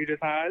callers that you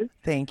just had.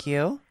 Thank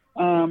you.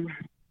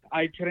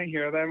 I couldn't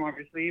hear them,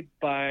 obviously,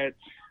 but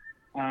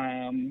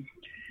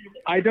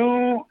I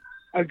don't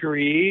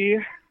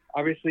agree.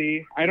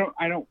 Obviously,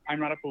 I'm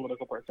not a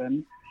political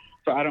person,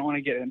 so I don't want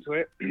to get into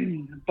it.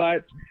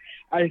 But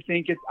I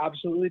think it's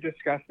absolutely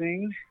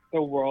disgusting,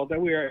 the world that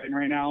we are in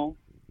right now,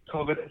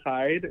 COVID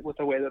aside, with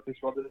the way that this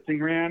world is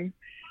being ran,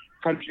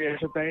 country, I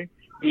should say.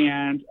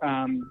 And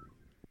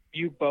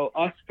you both,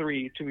 us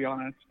three, to be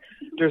honest,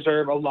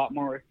 deserve a lot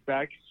more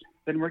respect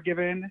than we're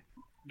given.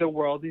 The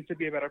world needs to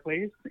be a better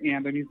place,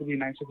 and there needs to be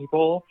nicer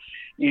people,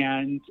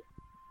 and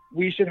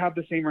we should have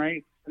the same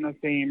rights and the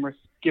same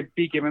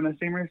be given the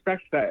same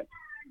respect that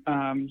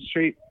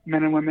straight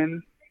men and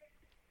women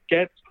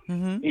get.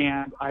 Mm-hmm.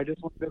 And I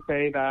just wanted to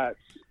say that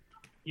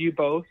you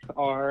both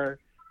are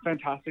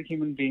fantastic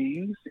human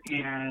beings,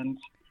 and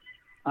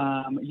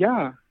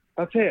yeah,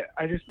 that's it.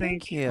 I just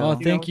think, Thank you. Oh,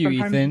 thank you,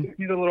 sometimes Ethan. you just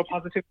need a little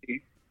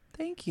positivity.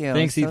 Thank you.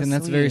 Thanks, So Ethan.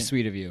 That's sweet. very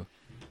sweet of you.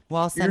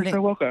 Well, You're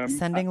so welcome.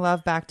 Sending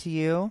love back to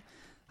you.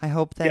 I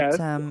hope that. Yes,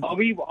 I'll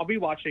be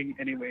watching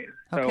anyways.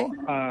 So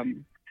Okay.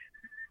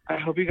 I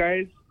hope you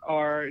guys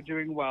are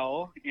doing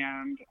well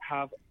and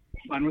have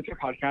fun with your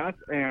podcast.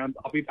 And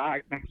I'll be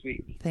back next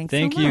week. Thanks.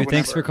 Thank so you. much.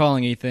 Thanks for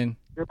calling, Ethan.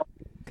 Good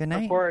Of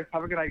night. course.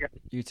 Have a good night, guys.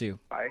 You too.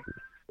 Bye.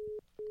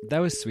 That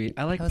was sweet.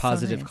 I like That was so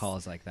positive nice.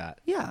 calls like that.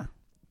 Yeah.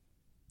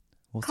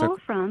 We'll Call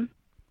from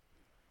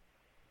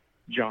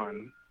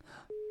John.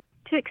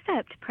 To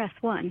accept, press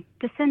 1.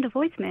 To send a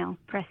voicemail,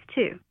 press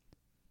 2.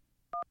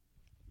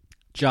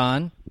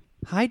 John.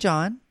 Hi,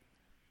 John.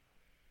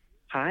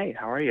 Hi.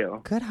 How are you?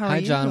 Good. How are Hi,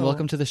 you? John.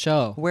 Welcome to the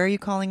show. Where are you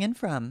calling in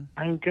from?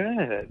 I'm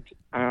good.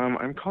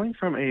 I'm calling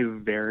from a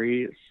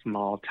very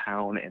small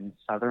town in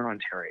southern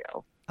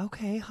Ontario.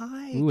 Okay.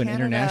 Hi. Ooh, an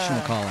Canada.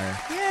 international caller.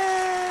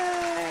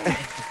 Yay!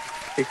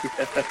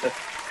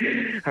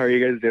 How are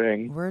you guys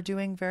doing? We're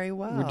doing very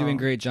well. We're doing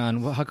great,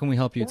 John. How can we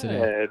help you today?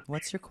 Good.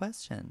 What's your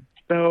question?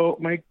 So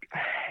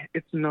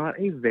it's not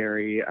a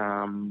very,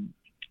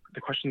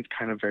 the question's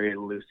kind of very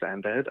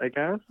loose-ended, I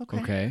guess. Okay.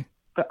 Okay.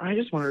 But I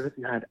just wondered if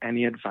you had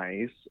any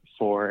advice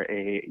for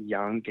a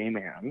young gay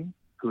man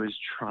who is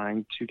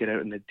trying to get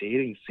out in the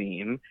dating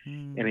scene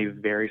in a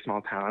very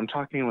small town. I'm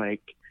talking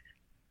like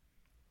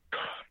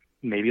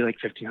maybe like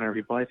 1,500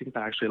 people, I think,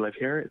 that actually live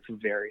here. It's a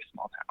very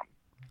small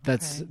town.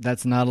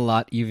 That's not a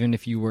lot, even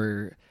if you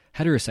were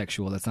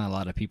heterosexual. That's not a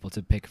lot of people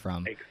to pick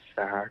from.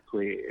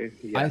 Exactly.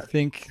 Yes. I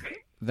think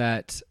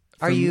that.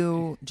 Are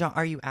you John?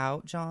 Are you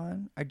out,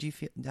 John? Or do you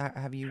feel?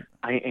 Have you?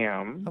 I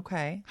am.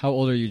 Okay. How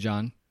old are you,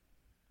 John?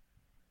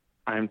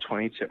 I'm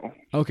 22.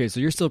 Okay, so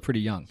you're still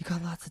pretty young. You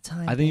got lots of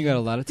time. I think you got a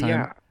lot of time.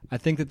 Yeah. I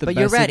think that but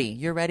you're ready.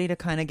 You're ready to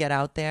kind of get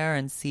out there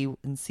and see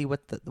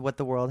what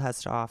the world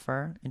has to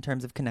offer in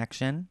terms of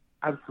connection.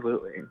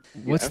 Absolutely.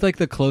 What's Yes. like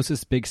the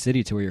closest big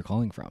city to where you're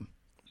calling from?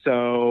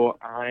 So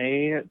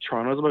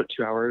Toronto's about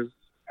 2 hours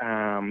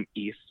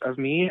east of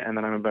me, and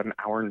then I'm about an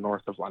hour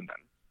north of London.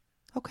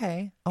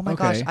 Okay. Oh my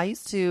Okay. gosh, I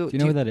used to. Do you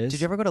know where that is?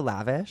 Did you ever go to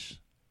Lavish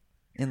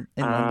in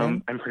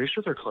London? I'm pretty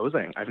sure they're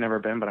closing. I've never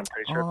been, but I'm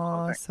pretty sure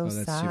Oh, it's so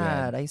closing. that's too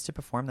bad. sad. I used to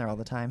perform there all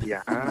the time.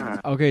 Yeah.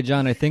 Okay,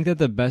 John, I think that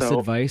the best So-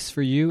 advice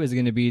for you is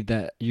going to be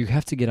that you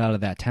have to get out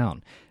of that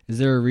town. Is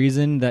there a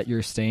reason that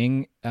you're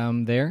staying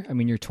there? I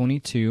mean, you're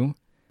 22.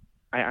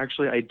 I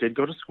did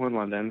go to school in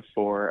London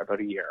for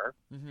about a year.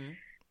 Mm-hmm.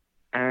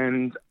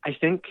 And I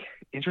think,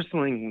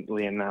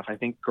 interestingly enough, I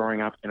think growing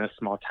up in a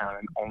small town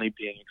and only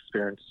being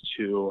experienced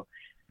to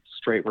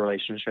straight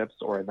relationships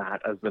or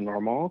that as the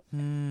normal,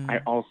 I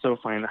also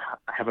find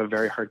I have a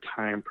very hard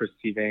time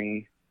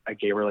perceiving a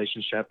gay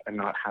relationship and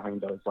not having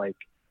those like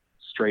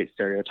straight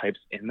stereotypes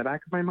in the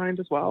back of my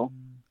mind as well,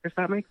 if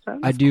that makes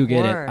sense. I do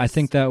get it. I course.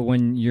 think that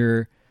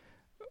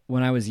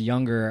when I was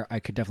younger, I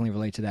could definitely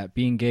relate to that.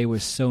 Being gay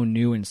was so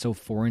new and so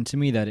foreign to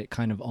me that it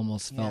kind of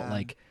almost felt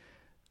like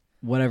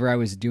whatever I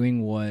was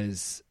doing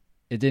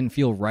it didn't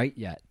feel right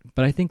yet.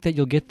 But I think that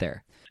you'll get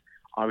there.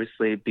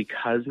 Obviously,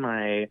 because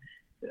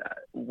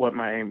what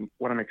I'm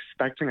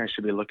expecting I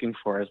should be looking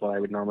for is what I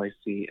would normally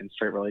see in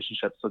straight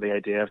relationships. So the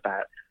idea of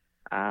that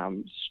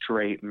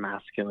straight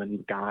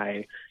masculine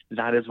guy,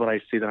 that is what I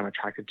see that I'm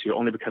attracted to,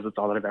 only because it's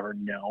all that I've ever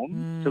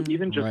known. So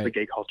even just the Right.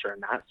 gay culture in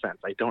that sense,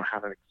 I don't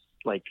have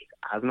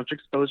as much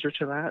exposure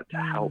to that to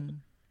help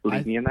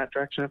lead me in that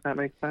direction, if that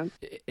makes sense.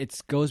 It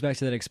goes back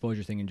to that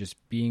exposure thing and just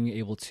being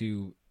able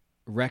to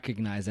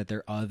recognize that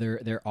there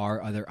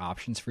are other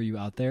options for you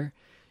out there.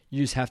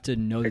 You just have to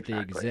know that they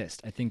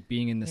exist. I think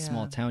being in this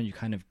small town, you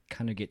kind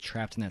of get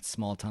trapped in that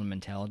small town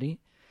mentality.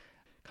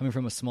 Coming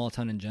from a small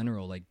town in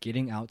general, like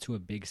getting out to a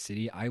big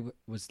city, I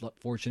was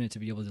fortunate to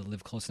be able to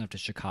live close enough to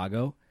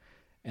Chicago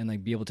and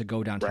like be able to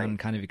go downtown and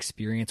kind of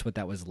experience what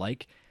that was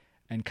like.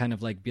 And kind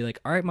of like be like,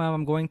 all right, Mom,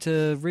 I'm going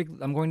to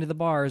the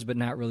bars, but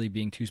not really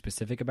being too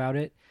specific about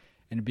it,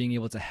 and being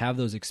able to have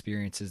those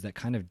experiences that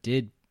kind of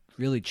did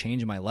really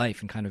change my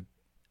life and kind of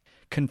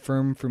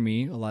confirm for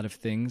me a lot of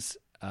things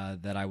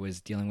that I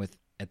was dealing with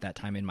at that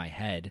time in my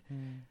head.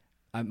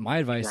 My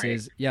advice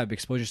is,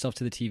 expose yourself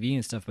to the TV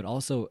and stuff, but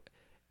also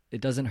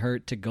it doesn't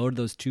hurt to go to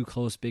those two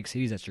close big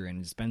cities that you're in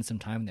and spend some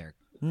time there.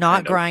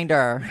 Not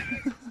Grindr.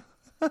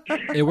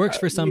 It works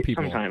for some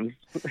people. Sometimes.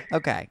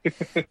 Okay.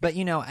 But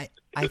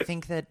I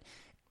think that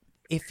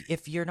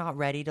if you're not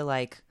ready to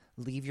like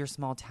leave your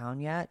small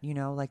town yet,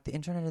 like the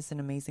internet is an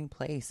amazing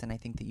place, and I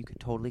think that you could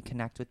totally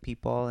connect with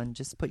people and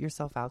just put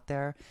yourself out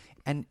there,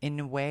 and in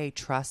a way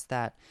trust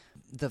that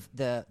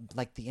the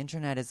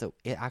internet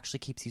it actually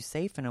keeps you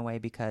safe in a way,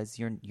 because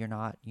you're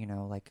not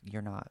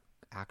you're not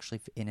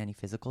actually in any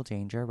physical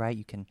danger, right?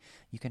 You can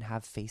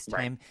have FaceTime,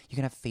 Right. you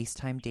can have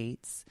FaceTime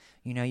dates,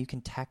 you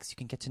can text, you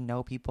can get to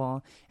know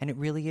people, and it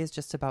really is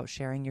just about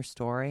sharing your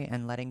story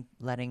and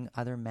letting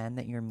other men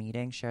that you're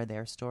meeting share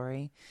their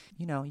story.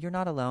 You're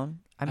not alone.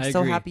 I'm so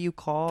agree. happy you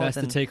called. That's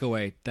the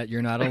takeaway, that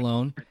you're not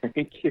alone.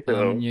 Thank you.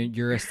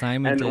 Your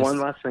assignment And is... one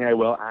last thing I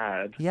will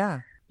add.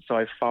 Yeah. So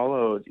I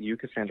followed you,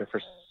 Cassandra, for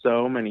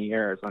so many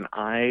years. And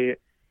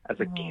as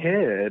a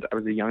kid, I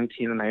was a young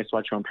teen, and I used to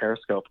watch you on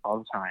Periscope all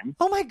the time.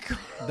 Oh my God.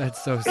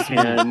 That's so sweet.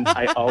 And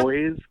I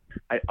always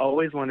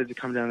wanted to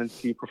come down and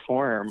see you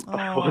perform, but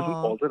I wasn't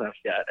Aw. old enough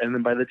yet. And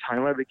then by the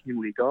time I became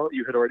legal,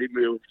 you had already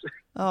moved.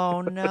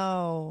 Oh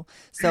no.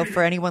 So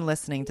for anyone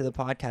listening to the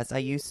podcast, I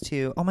used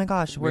to, oh my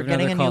gosh, we're We have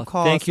getting a another new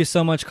call. Thank you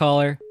so much,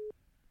 caller.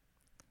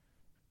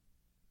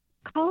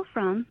 Call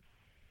from.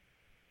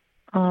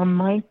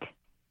 Mike.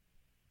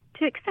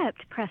 To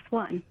accept, press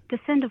 1. To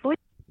send a voice.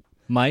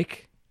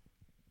 Mike.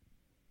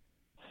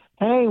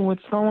 Hey,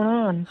 what's going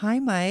on? Hi,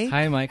 Mike.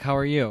 Hi, Mike. How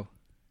are you?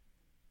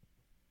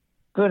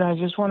 Good. I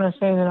just want to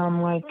say that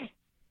I'm like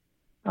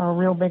a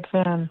real big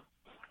fan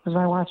because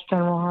I watch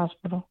General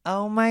Hospital.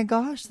 Oh my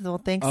gosh. Well,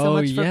 thanks so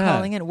much for yeah.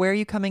 calling in. Where are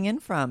you calling in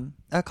from?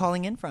 Me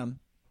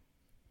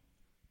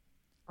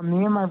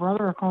and my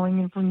brother are calling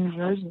in from New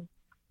Jersey.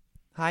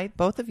 Hi,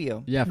 both of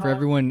you. Yeah, for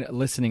everyone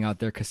listening out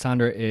there,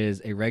 Cassandra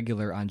is a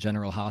regular on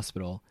General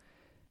Hospital.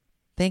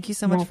 Thank you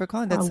so much Well, for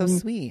calling. That's so we-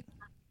 sweet.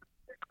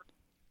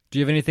 Do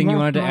you have anything you Yes,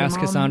 wanted to my ask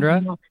mom-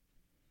 Cassandra?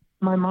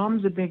 My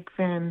mom's a big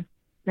fan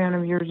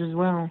of yours as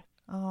well.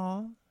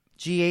 Oh,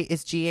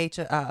 is GH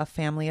a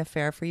family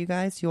affair for you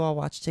guys? You all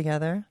watch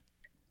together?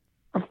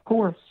 Of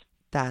course.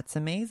 That's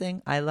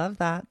amazing. I love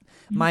that.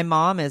 My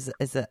mom is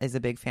a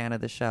big fan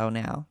of the show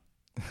now.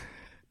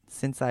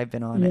 Since I've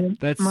been on it.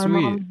 That's my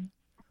sweet.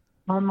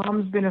 My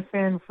mom's been a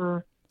fan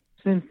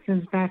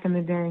since back in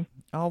the day.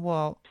 Oh,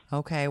 well,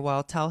 okay.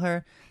 Well, tell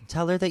her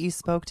that you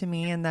spoke to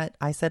me and that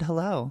I said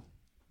hello.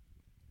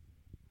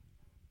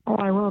 Oh,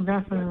 I will,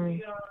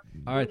 definitely.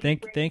 All right,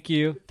 thank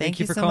you. Thank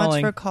you for so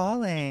calling. much for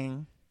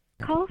calling.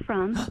 Call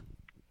from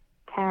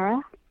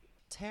Tara.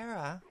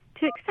 Tara.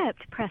 To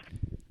accept, press.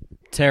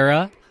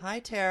 Tara. Hi,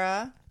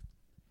 Tara.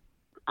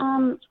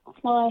 Well,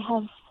 I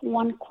have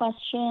one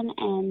question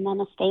and then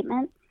a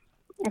statement,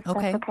 if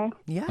that's okay.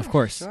 Yeah, of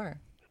course. Sure.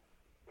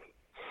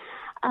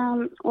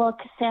 Well,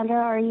 Cassandra,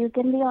 are you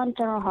going to be on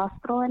General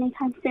Hospital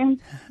anytime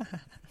soon?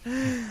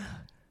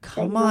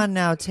 Come on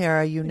now,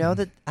 Tara. You know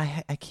that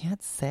I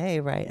can't say,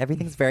 right?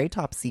 Everything's very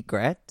top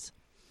secret.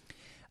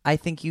 I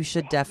think you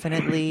should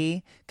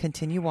definitely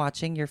continue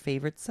watching your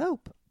favorite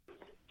soap.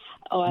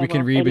 Oh, we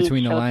can read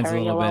between the lines a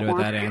little bit with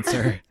that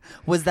answer.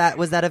 Was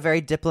that a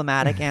very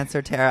diplomatic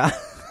answer, Tara?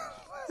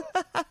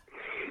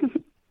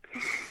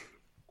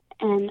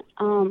 And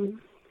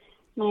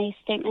my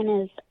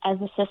statement is, as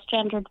a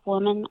cisgendered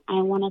woman,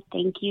 I want to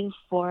thank you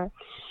for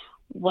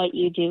what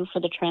you do for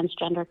the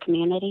transgender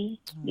community,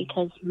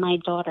 because my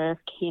daughter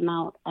came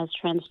out as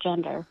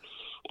transgender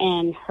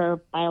and her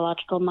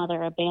biological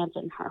mother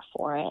abandoned her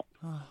for it.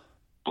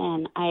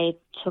 And I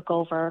took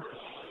over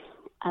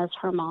as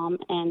her mom,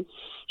 and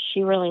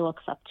she really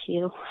looks up to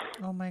you.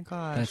 Oh my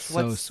gosh. That's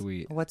so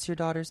sweet. What's your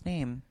daughter's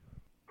name?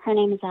 Her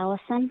name is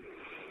Allison.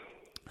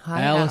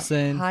 Hi,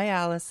 Allison. Hi,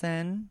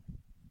 Allison.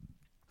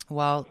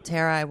 Well,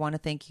 Tara, I want to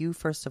thank you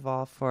first of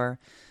all for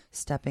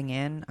stepping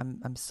in.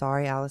 I'm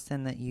sorry,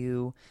 Allison, that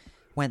you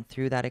went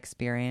through that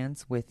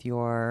experience with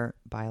your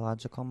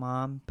biological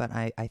mom, but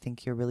I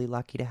think you're really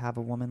lucky to have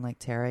a woman like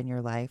Tara in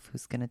your life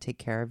who's going to take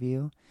care of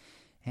you.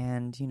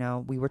 And, you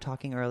know, we were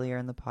talking earlier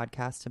in the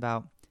podcast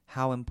about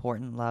how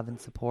important love and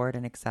support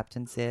and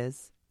acceptance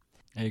is.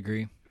 I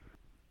agree.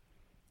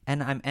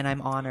 And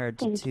I'm honored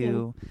Thank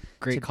you.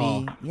 Great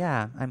call.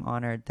 I'm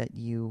honored that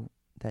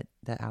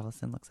that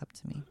Allison looks up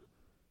to me.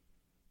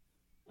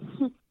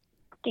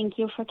 Thank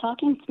you for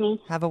talking to me.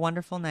 Have a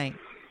wonderful night.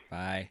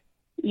 Bye.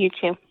 You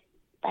too.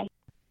 Bye.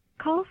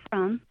 Call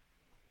from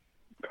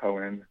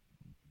Cohen.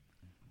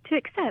 To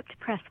accept,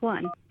 press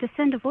 1. To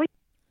send a voice.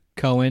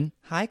 Cohen.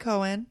 Hi,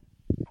 Cohen.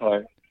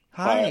 Hi.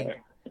 Hi.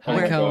 Hi,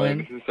 Where- Cohen.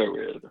 This is so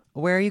weird.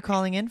 Where are you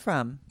calling in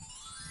from?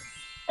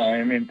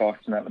 I'm in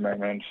Boston at the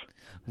moment.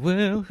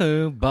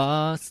 Woohoo,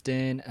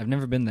 Boston. I've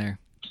never been there.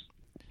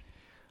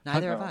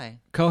 Neither have I.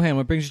 Cohen,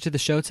 what brings you to the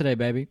show today,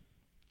 baby?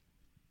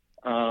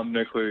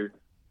 No clue.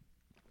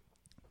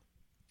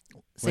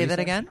 Say that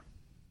again?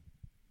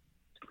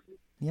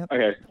 Yep.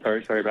 Okay,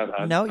 sorry about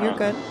that. No, you're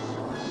good.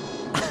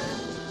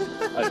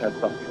 I had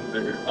something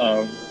to do.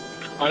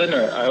 I don't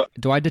know.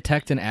 Do I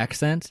detect an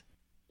accent?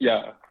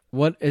 Yeah,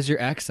 What is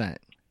your accent?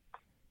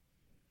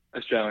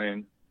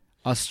 Australian.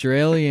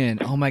 Australian.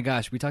 Oh my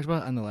gosh, we talked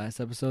about it on the last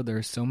episode. There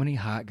are so many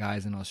hot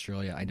guys in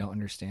Australia. I don't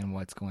understand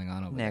what's going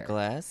on over there.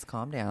 Nicholas,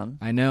 calm down.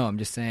 I know. I'm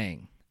just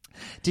saying.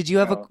 Did you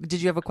have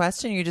a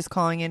question? Or you're just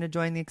calling in to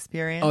join the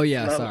experience? Oh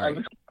yeah,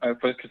 sorry.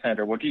 First,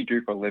 Cassandra, what do you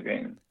do for a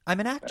living? I'm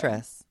an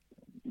actress.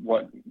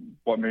 What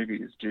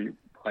movies do you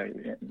play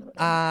in?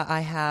 I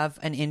have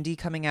an indie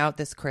coming out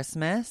this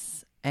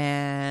Christmas,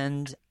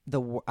 and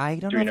I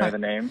don't Do know you if know the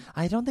name?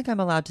 I don't think I'm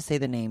allowed to say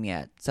the name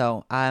yet.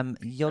 So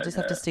you'll just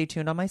have to stay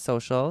tuned on my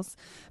socials.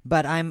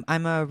 But I'm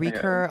a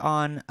recur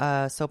on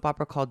a soap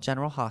opera called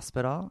General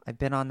Hospital. I've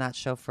been on that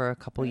show for a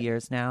couple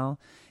years now,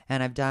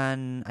 and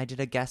I did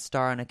a guest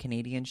star on a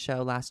Canadian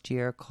show last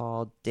year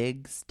called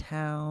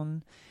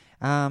Digstown.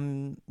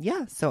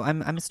 So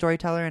I'm a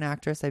storyteller and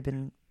actress. I've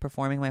been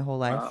performing my whole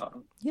life.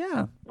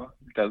 Yeah. Well,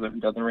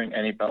 doesn't ring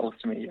any bells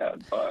to me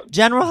yet. But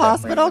General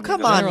Hospital,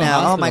 come on General now!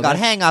 Hospital, Oh my God, that's-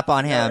 hang up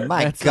on him!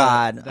 My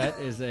God, that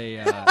is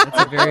that's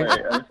a very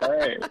I'm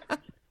sorry.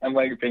 I'm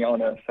like being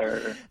honest,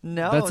 sir.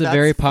 no, that's a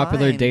very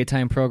popular fine.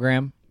 daytime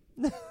program.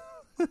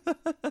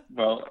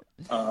 Well,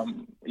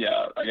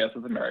 yeah, I guess it's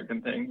an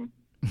American thing.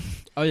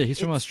 Oh yeah, he's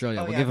from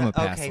Australia. We'll give him a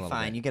pass. Okay, a little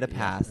fine. bit. You get a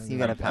pass. You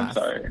get a pass.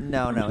 I'm sorry.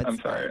 No, it's I'm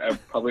sorry.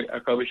 fine. I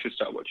probably should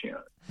start watching it.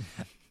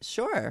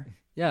 Sure.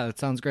 Yeah, that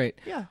sounds great.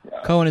 Yeah.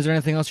 Cohen, is there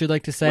anything else you'd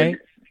like to say?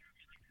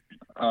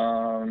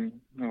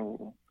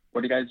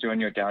 What do you guys do in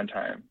your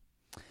downtime?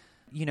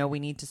 You know, we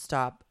need to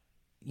stop,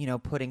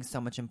 putting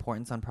so much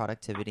importance on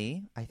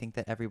productivity. I think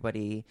that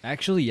everybody,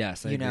 Actually,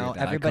 yes. I agree with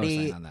that. I everybody,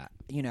 co-sign on that.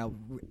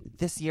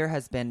 This year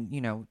has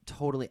been,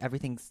 totally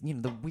everything's,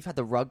 we've had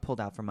the rug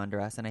pulled out from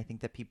under us. And I think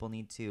that people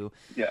need to,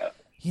 Yeah.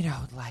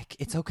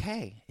 it's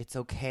okay. It's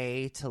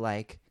okay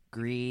to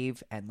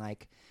grieve and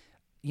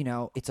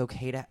it's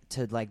okay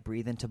to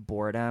breathe into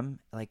boredom.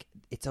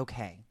 It's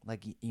okay.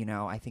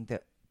 I think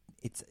that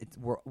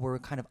we're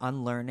kind of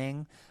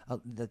unlearning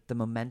the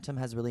momentum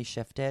has really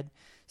shifted.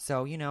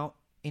 So,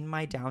 in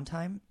my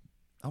downtime,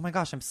 oh my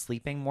gosh, I'm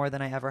sleeping more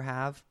than I ever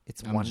have.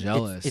 I'm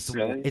jealous.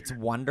 Really? It's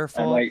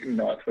wonderful. I'm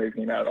not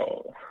sleeping at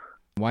all.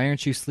 Why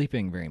aren't you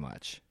sleeping very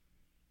much?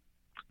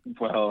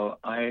 Well,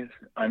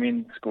 I'm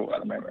in school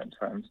at the moment,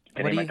 so I'm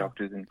getting my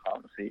doctor's in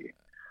pharmacy.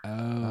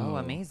 Oh,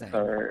 amazing.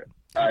 So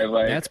I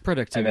like That's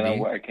productivity. And then I'm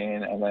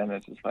working, and then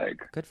it's just like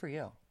good for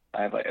you.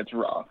 It's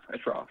rough,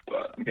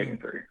 but I'm getting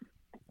through.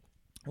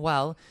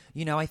 Well,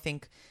 I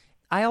think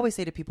I always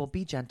say to people,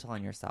 be gentle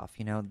on yourself.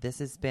 This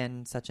has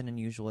been such an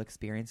unusual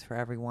experience for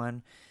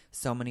everyone.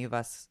 So many of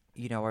us,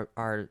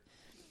 are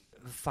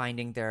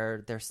finding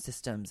their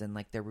systems and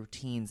like their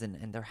routines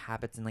and their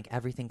habits and like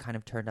everything kind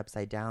of turned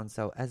upside down.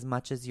 So as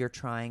much as you're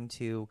trying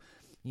to,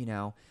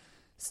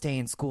 stay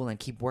in school and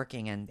keep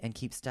working and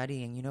keep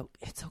studying,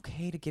 it's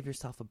okay to give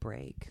yourself a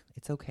break.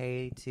 It's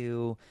okay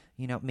to,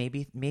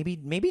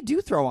 maybe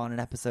do throw on an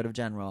episode of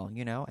General,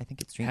 I think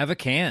it streams. Have a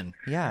can.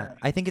 Yeah.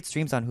 I think it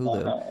streams on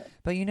Hulu.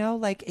 But,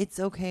 it's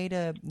okay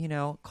to,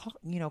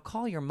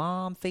 call your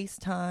mom,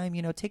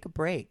 FaceTime, take a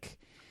break,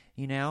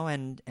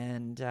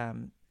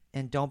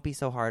 and don't be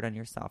so hard on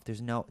yourself.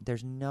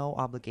 There's no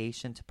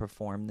obligation to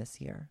perform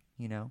this year,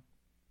 Does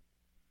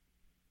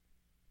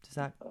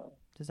that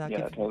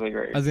yeah, totally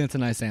great. I think that's a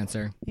nice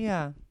answer.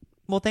 Yeah.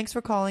 Well, thanks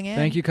for calling in.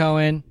 Thank you,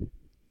 Cohen.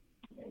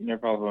 No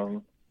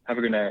problem. Have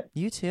a good night.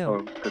 You too.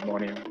 Or good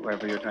morning,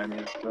 wherever your time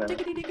is.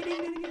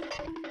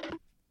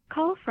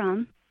 Call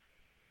from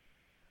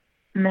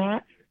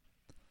Matt.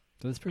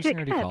 Did this to person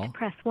already accept, call?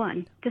 press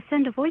 1. To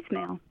send a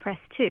voicemail, press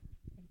 2.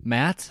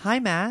 Matt? Hi,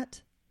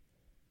 Matt.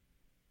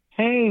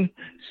 Hey,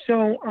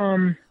 so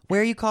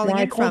where are you calling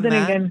I in called from, in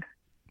Matt? again.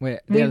 Wait,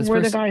 We're this the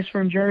person... guys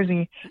from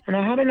Jersey, and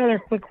I had another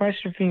quick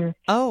question for you.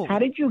 Oh, how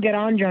did you get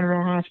on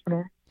General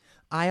Hospital?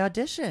 I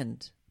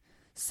auditioned.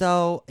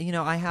 So,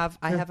 I have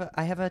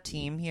a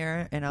team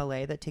here in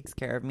LA that takes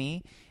care of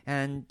me,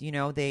 and I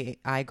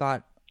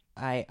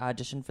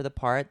auditioned for the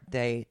part.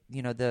 They,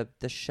 the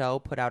show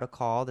put out a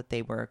call that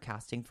they were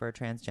casting for a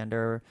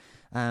transgender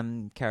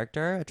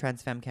character, a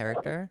trans femme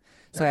character.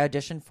 So I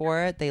auditioned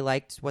for it. They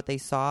liked what they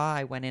saw.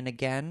 I went in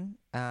again.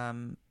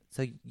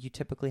 So you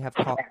typically have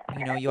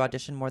you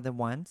audition more than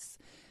once.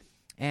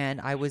 And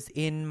I was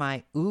in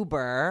my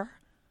Uber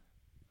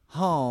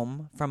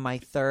home from my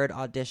third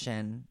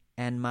audition,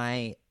 and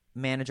my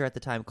manager at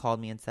the time called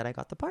me and said I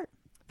got the part.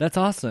 That's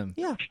awesome.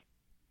 Yeah.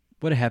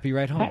 What a happy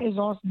ride home. That is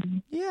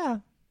awesome. Yeah.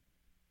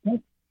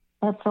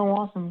 That's so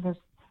awesome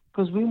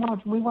because we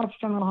watch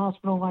General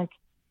Hospital like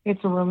it's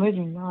a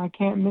religion. I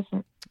can't miss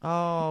it.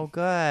 Oh,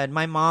 good.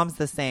 My mom's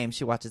the same.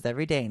 She watches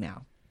every day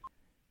now.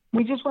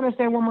 We just want to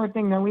say one more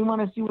thing, though. We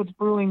want to see what's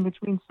brewing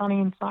between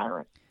Sonny and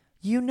Cyrus.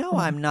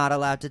 I'm not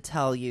allowed to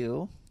tell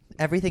you.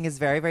 Everything is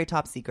very, very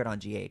top secret on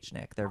GH,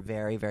 Nick. They're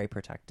very, very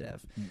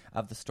protective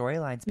of the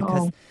storylines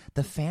because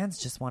the fans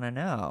just want to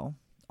know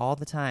all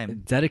the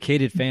time.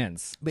 Dedicated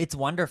fans. It's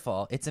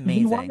wonderful. It's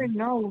amazing. You want to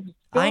know.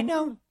 I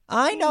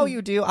know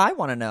you do. I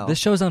want to know. This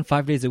show's on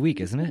 5 days a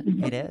week, isn't it?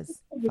 It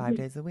is. 5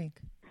 days a week.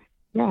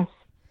 Yes.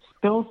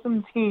 Spill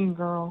some tea,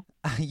 girl.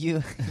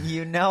 You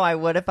know I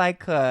would if I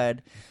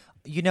could.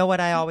 You know what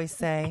I always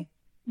say?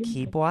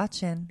 Keep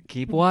watching.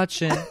 Keep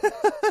watching.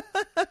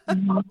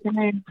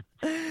 Okay.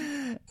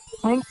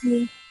 Thank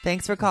you.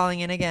 Thanks for calling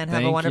in again. Have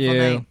Thank a wonderful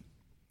you. night.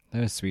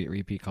 That was a sweet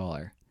repeat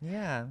caller.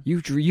 Yeah.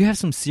 You have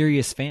some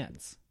serious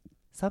fans.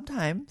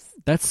 Sometimes.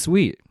 That's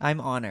sweet. I'm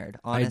honored,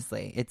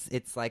 honestly.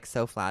 It's like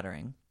so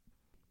flattering.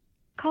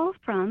 Call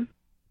from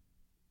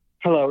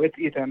Hello, it's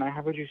Ethan. I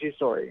have a juicy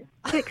story.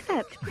 to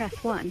accept, press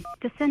 1.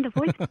 To send a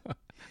voice.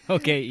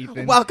 Okay,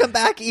 Ethan. Welcome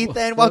back,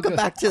 Ethan. Welcome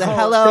back to the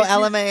Hello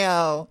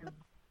LMAO.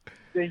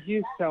 Thank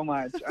you so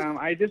much.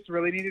 I just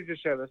really needed to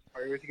share this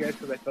story with you guys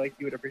because I feel like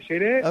you would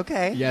appreciate it.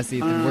 Okay. Yes,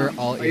 Ethan. We're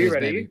all are you ears,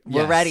 ready? baby.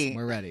 We're Yes, ready.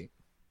 We're ready.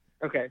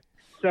 Okay.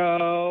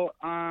 So,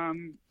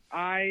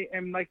 I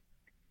am like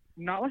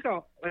not like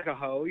a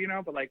hoe,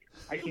 but like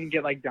I can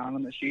get like down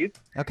on the sheets.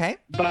 Okay.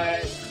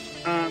 But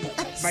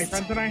my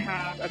friends and I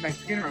have a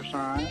Mexican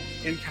restaurant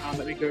in town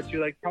that we go to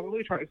like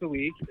probably twice a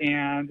week,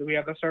 and we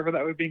have a server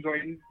that we've been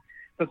going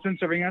that's been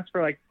serving us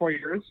for like 4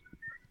 years.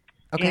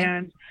 Okay.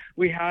 And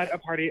we had a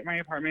party at my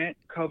apartment,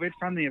 COVID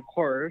friendly, of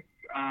course,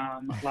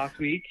 last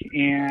week,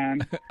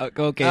 and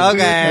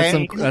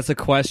okay. That's a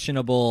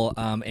questionable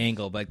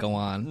angle, but go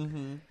on.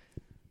 Mm-hmm.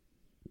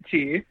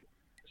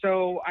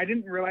 So I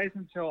didn't realize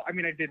until, I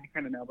did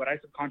kind of know, but I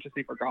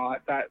subconsciously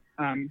forgot that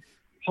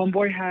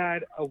homeboy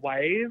had a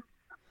wife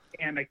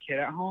and a kid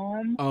at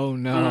home. Oh,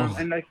 no.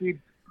 And like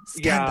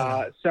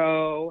yeah,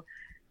 so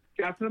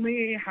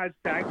definitely had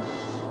sex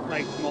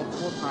like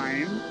multiple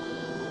times.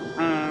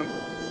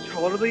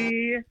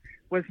 Totally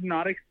was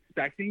not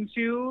expecting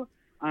to.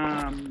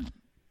 And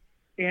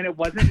it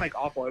wasn't like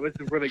awful. It was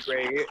really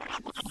great.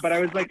 But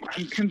I was like,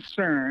 I'm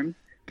concerned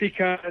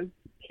because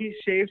he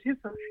shaved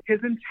his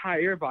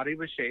entire body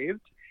was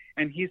shaved,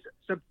 and he's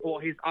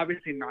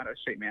obviously not a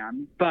straight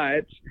man,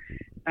 but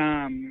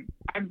I'm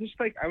just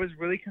like, I was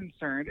really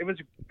concerned.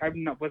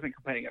 Wasn't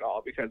complaining at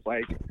all because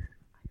like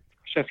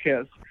chef's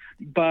kiss,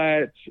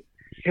 but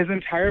his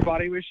entire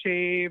body was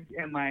shaved,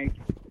 and like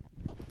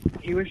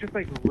he was just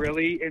like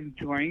really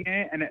enjoying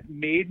it, and it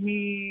made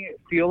me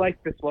feel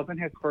like this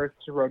wasn't his first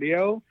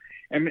rodeo.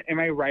 Am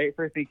I right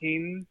for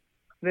thinking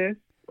this?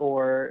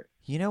 or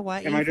you know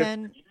what, am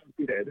Ethan? I just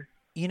confused?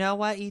 You know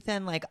what,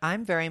 Ethan? Like,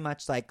 I'm very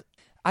much like,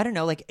 I don't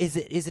know. Like, is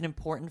it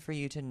important for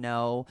you to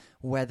know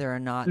whether or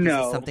not this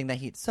is something that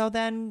he? So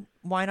then,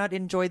 why not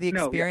enjoy the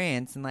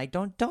experience and like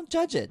don't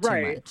judge it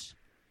too much?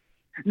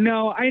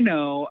 No, I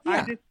know. Yeah.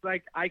 I just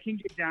like I can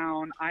get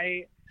down.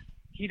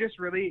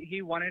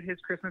 He wanted his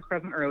Christmas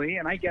present early,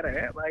 and I get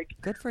it. Like,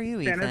 good for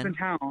you, Santa's Ethan. in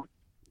town.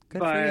 Good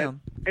but for you.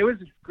 It was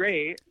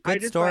great.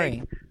 Good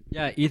story.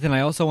 Yeah, Ethan,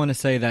 I also want to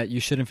say that you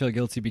shouldn't feel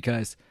guilty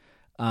because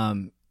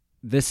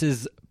this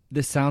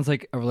sounds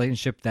like a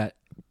relationship that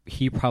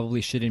he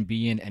probably shouldn't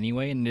be in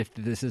anyway, and if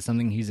this is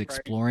something he's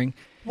exploring.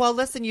 Well,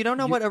 listen, you don't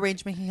know what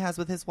arrangement he has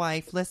with his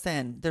wife.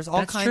 Listen, there's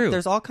all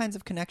kinds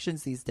of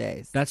connections these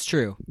days. That's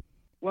true.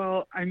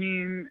 Well, I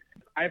mean,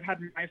 I've had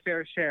my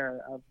fair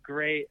share of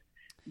great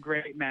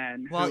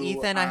men. Well, who,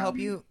 Ethan, I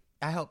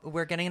hope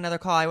we're getting another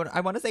call.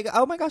 I want to say,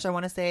 oh my gosh, I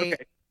want to say,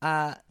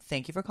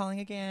 thank you for calling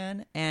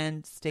again,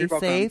 and stay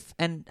safe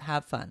and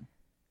have fun.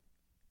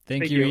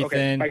 Thank you,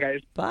 Ethan. Okay. Bye, guys.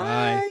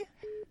 Bye.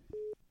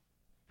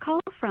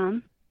 Call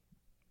from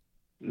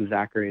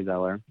Zachary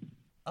Zeller.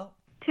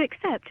 To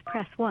accept,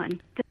 press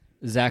 1.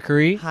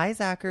 Zachary. Hi,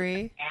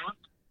 Zachary.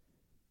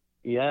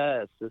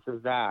 Yes, this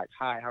is Zach.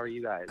 Hi, how are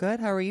you guys? Good.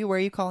 How are you? Where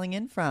are you calling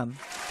in from?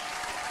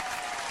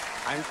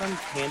 I'm from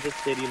Kansas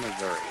City,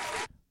 Missouri.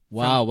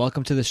 Wow,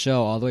 welcome to the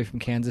show, all the way from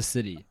Kansas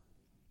City.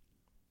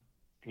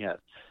 Yes.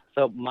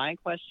 So my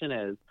question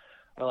is,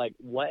 like,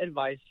 what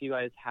advice do you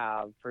guys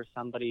have for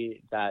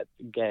somebody that's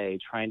gay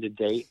trying to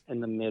date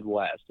in the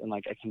Midwest in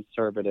like a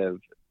conservative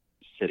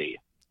city?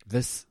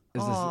 This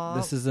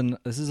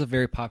is a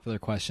very popular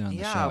question on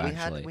the show.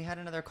 Actually, we had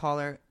another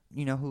caller,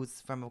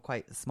 who's from a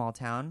quite small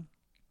town.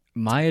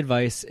 My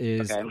advice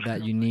is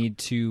that you need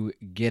to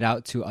get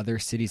out to other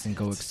cities and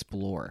go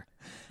explore.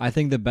 I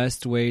think the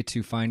best way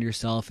to find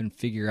yourself and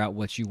figure out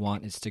what you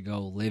want is to go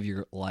live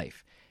your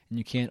life. And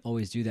you can't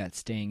always do that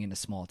staying in a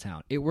small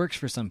town. It works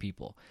for some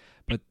people.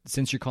 But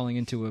since you're calling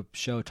into a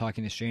show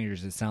talking to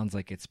strangers, it sounds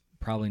like it's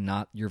probably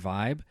not your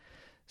vibe.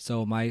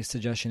 So my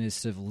suggestion is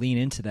to lean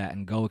into that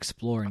and go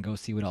explore and go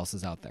see what else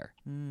is out there.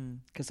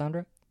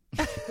 Cassandra?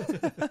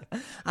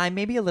 I'm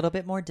maybe a little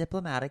bit more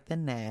diplomatic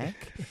than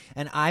Nick,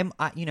 and I'm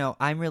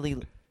really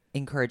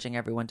encouraging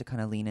everyone to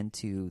kind of lean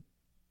into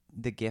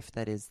the gift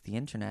that is the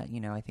internet.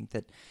 I think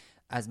that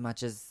as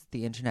much as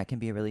the internet can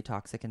be a really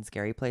toxic and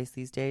scary place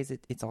these days,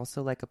 it's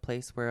also like a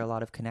place where a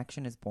lot of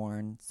connection is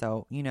born.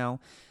 So,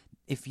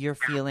 if you're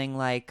feeling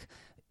like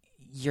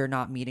you're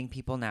not meeting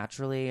people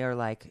naturally, or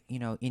like,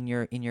 in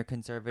your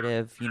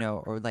conservative,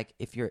 or like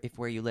if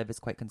where you live is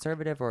quite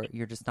conservative, or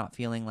you're just not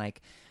feeling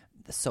like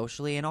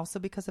socially, and also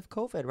because of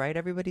COVID, right?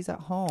 Everybody's at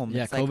home.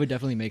 Yeah, it's COVID like,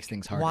 definitely makes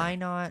things harder.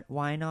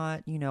 Why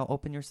not,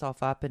 open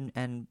yourself up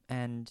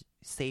and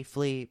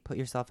safely put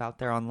yourself out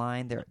there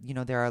online?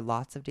 There are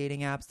lots of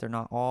dating apps. They're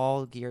not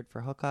all geared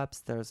for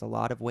hookups. There's a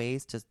lot of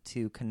ways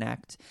to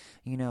connect.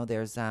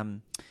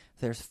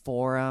 There's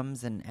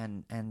forums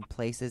and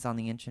places on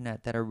the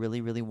internet that are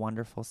really, really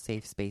wonderful,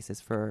 safe spaces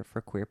for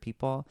queer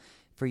people,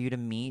 for you to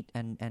meet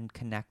and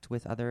connect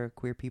with other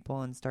queer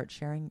people and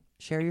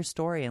share your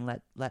story and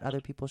let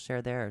other people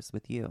share theirs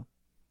with you.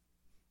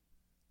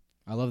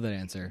 I love that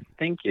answer.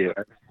 Thank you.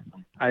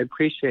 I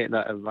appreciate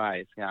that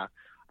advice. Yeah.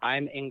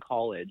 I'm in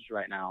college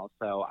right now,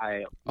 so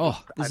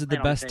this is the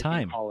best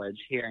time. College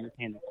here in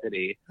Kansas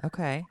City.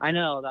 Okay. I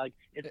know, like,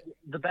 it's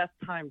the best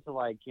time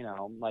to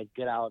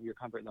get out of your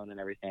comfort zone and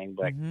everything.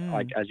 But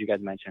like as you guys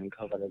mentioned,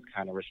 COVID has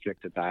kind of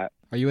restricted that.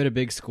 Are you at a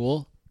big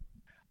school?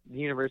 The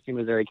University of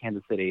Missouri,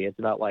 Kansas City. It's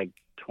about like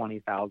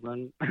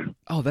 20,000.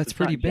 Oh, that's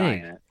pretty big.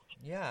 Giant.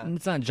 Yeah. And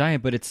it's not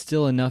giant, but it's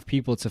still enough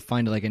people to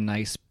find like a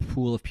nice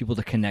pool of people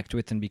to connect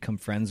with and become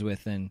friends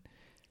with, and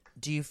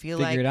do you feel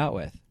figure it out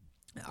with.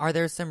 Are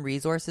there some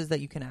resources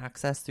that you can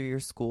access through your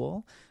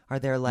school? Are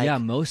there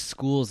most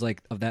schools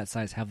like of that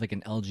size have like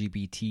an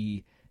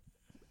LGBT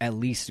at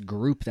least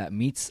group that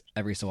meets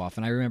every so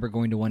often. I remember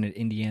going to one at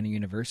Indiana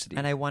University.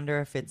 And I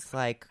wonder if it's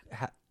like,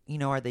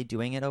 are they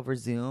doing it over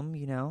Zoom,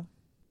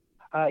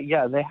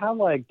 Yeah, they have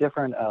like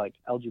different like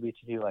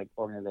LGBTQ like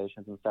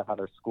organizations and stuff at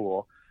their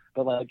school.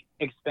 But like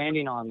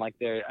expanding on like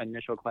the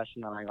initial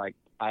question that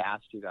I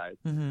asked you guys,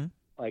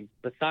 like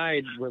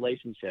besides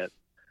relationships,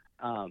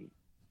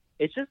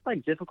 it's just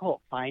like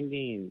difficult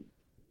finding,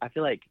 I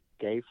feel like,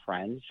 gay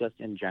friends just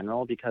in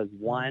general, because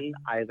one,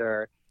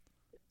 either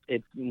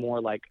it's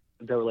more like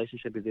the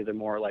relationship is either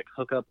more like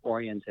hookup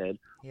oriented,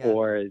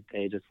 or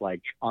they just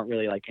like aren't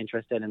really like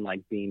interested in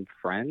like being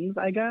friends,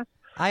 I guess.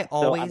 I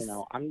don't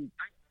know.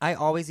 I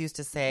always used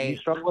to say, you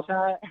struggle with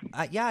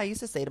that? Yeah, I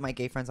used to say to my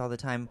gay friends all the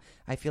time,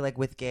 I feel like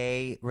with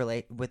gay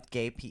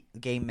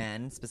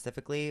men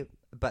specifically,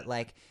 but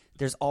like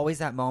there's always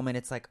that moment.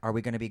 It's like, are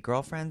we going to be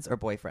girlfriends or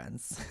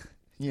boyfriends?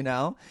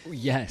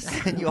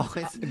 Yes. And you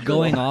always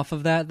going off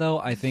of that though,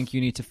 I think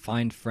you need to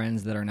find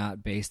friends that are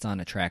not based on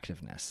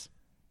attractiveness.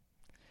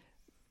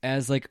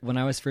 As like when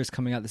I was first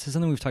coming out, this is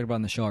something we've talked about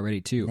on the show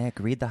already too. Nick,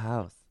 read the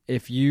house.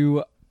 If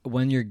you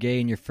when you're gay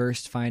and you're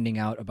first finding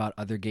out about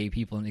other gay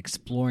people and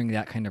exploring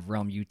that kind of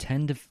realm, you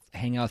tend to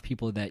hang out with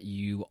people that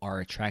you are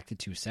attracted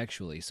to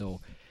sexually. So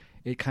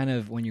it kind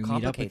of, when you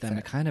meet up with them,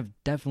 it kind of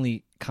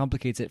definitely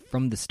complicates it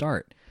from the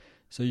start.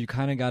 So you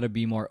kind of got to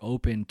be more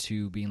open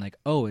to being like,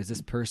 oh, is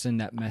this person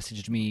that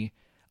messaged me,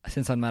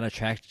 since I'm not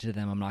attracted to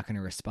them, I'm not going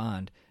to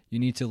respond. You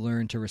need to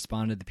learn to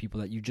respond to the people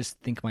that you just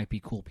think might be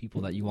cool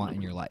people that you want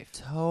in your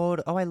life. Oh,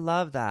 I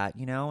love that,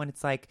 you know? And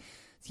it's like,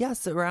 yeah,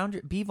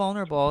 be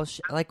vulnerable.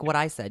 Like what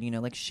I said, you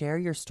know, like share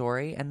your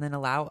story and then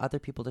allow other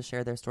people to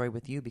share their story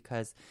with you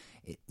because,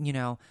 you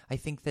know, I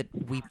think that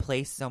we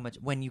place so much,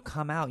 when you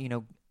come out, you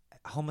know,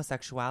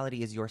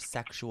 homosexuality is your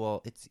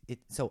sexual,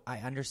 so I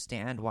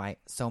understand why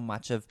so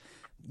much of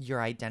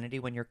your identity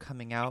when you're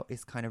coming out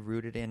is kind of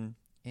rooted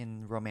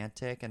in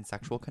romantic and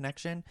sexual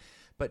connection.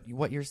 But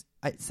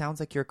it sounds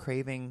like you're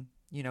craving,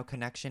 you know,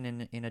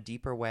 connection in a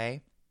deeper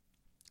way.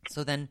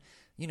 So then,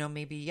 you know,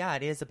 maybe, yeah,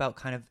 it is about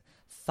kind of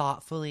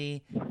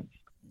thoughtfully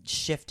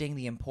shifting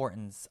the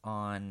importance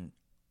on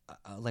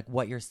like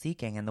what you're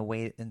seeking and the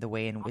way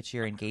in which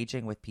you're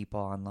engaging with people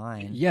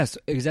online. Yes,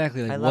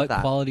 exactly. Like, what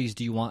that. qualities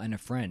do you want in a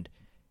friend?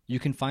 You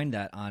can find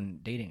that on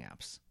dating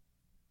apps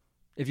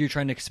if you're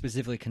trying to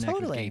specifically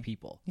connect with gay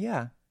people.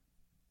 Yeah.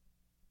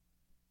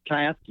 Can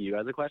I ask you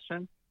guys a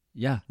question?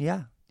 Yeah.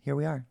 Yeah. Here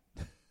we are.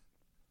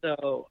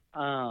 So,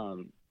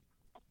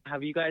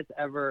 have you guys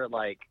ever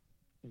like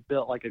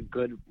built like a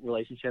good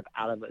relationship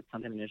out of it,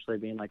 something initially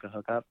being like a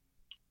hookup?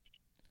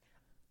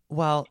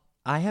 Well,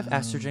 I have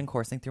estrogen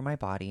coursing through my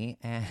body,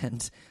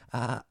 and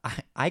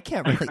I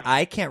can't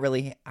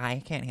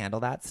handle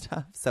that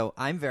stuff. So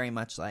I'm very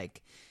much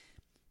like,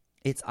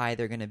 it's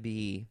either going to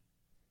be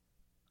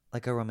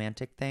like a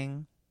romantic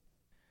thing,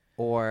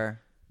 or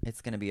it's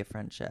going to be a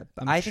friendship.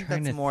 I think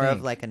that's more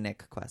of like a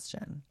Nick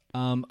question.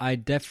 I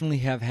definitely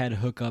have had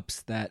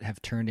hookups that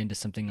have turned into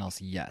something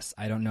else. Yes,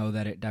 I don't know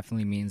that it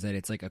definitely means that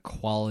it's like a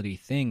quality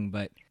thing,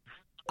 but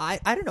I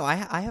don't know. I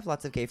have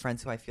lots of gay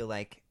friends who I feel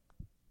like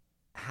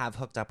have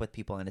hooked up with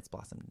people and it's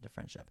blossomed into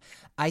friendship.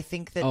 I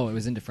think that it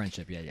was into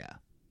friendship. Yeah.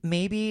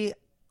 Maybe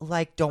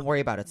like don't worry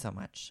about it so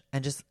much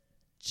and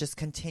just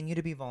continue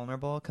to be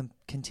vulnerable.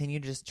 Continue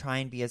to just try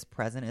and be as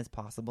present as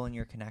possible in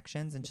your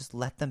connections and just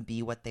let them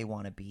be what they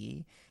want to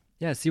be.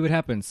 Yeah, see what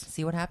happens.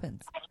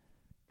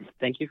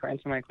 Thank you for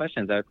answering my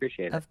questions. I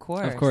appreciate it. Of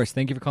course. Of course.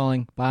 Thank you for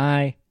calling.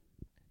 Bye.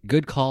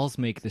 Good calls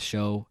make the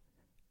show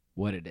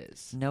what it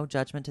is. No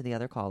judgment to the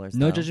other callers.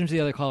 No judgment to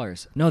the other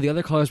callers. No, the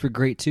other callers were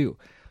great too.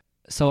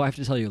 So I have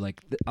to tell you, like,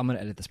 I'm going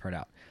to edit this part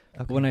out.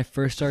 Okay. But when I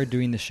first started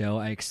doing the show,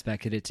 I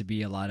expected it to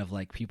be a lot of,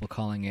 like, people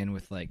calling in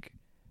with, like,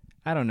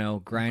 I don't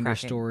know, Grindr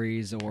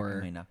stories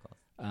or,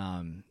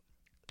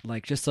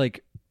 like, just,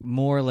 like,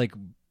 more, like,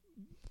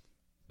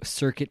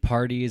 circuit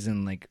parties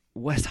and, like,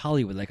 West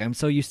Hollywood. Like, I'm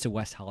so used to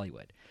West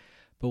Hollywood.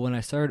 But when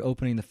I started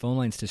opening the phone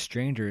lines to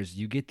strangers,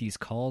 you get these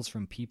calls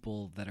from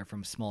people that are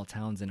from small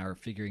towns and are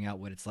figuring out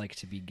what it's like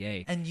to be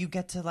gay. And you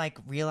get to like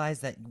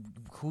realize that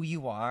who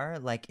you are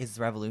like is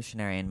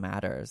revolutionary and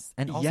matters.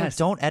 And also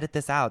don't edit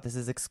this out. This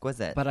is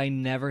exquisite. But I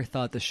never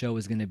thought the show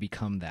was going to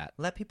become that.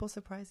 Let people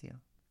surprise you.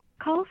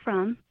 Call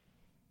from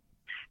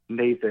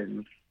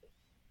Nathan.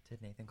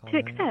 Did Nathan call To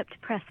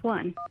accept, press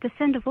 1. To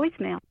send a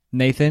voicemail.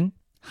 Nathan?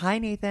 Hi,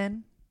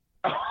 Nathan.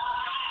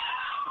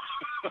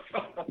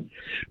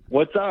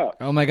 What's up?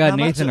 Oh my God,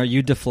 Nathan, are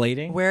you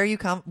deflating? Where are you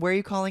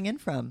calling in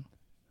from?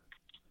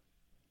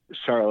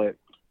 Charlotte.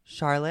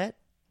 Charlotte?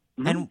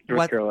 Mm-hmm. And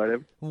North Carolina.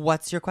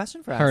 What's your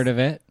question for us? Heard of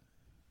it.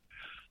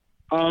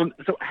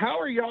 So how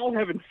are y'all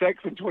having sex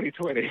in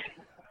 2020?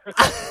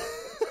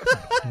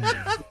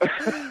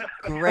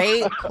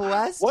 Great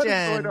question. What's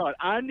going on?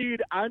 I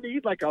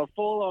need like a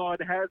full on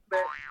hazmat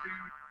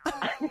suit.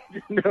 I need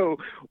to know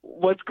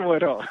what's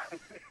going on.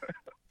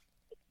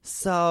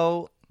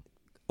 So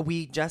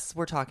we just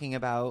were talking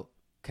about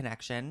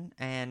connection,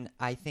 and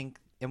I think,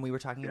 and we were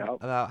talking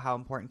about how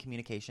important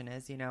communication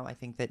is. You know, I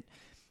think that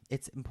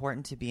it's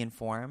important to be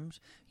informed.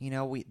 You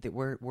know,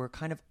 we're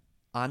kind of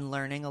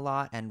unlearning a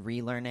lot and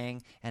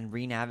relearning and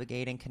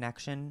re-navigating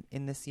connection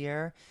in this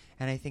year,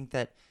 and I think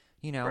that,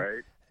 you know,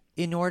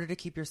 in order to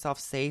keep yourself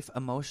safe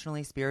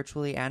emotionally,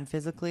 spiritually, and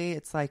physically,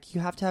 it's like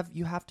you have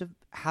to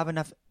have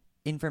enough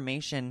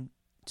information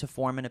to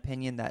form an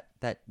opinion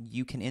that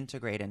you can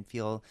integrate and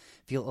feel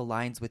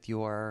aligns with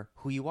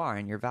who you are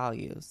and your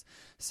values.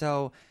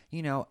 So,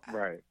 you know,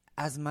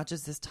 as much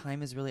as this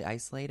time is really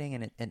isolating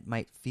and it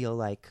might feel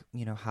like,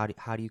 you know, how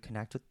do you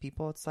connect with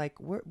people? It's like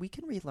we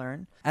can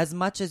relearn. As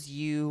much as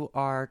you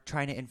are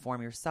trying to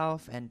inform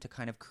yourself and to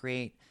kind of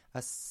create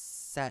a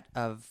set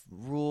of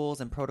rules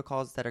and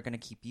protocols that are going to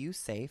keep you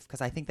safe, because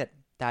I think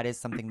that is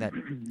something that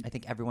I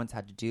think everyone's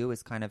had to do,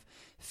 is kind of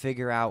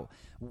figure out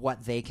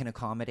what they can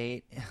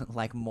accommodate,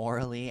 like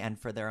morally and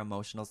for their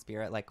emotional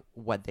spirit, like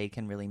what they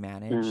can really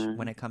manage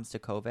when it comes to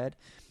COVID.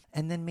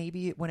 And then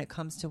maybe when it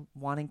comes to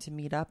wanting to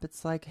meet up,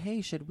 it's like,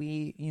 hey, should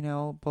we, you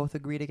know, both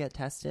agree to get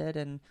tested?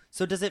 And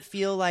so does it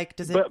feel like,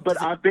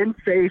 But I've been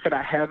safe and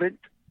I haven't,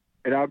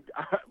 and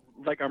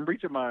I'm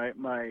reaching my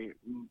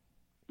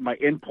my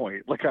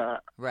endpoint. Like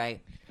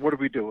right. What are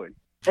we doing?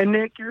 And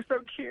Nick, you're so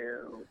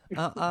cute.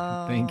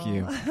 Uh-oh. Thank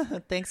you.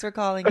 Thanks for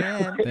calling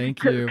in.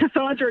 Thank you.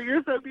 Cassandra,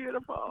 you're so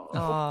beautiful.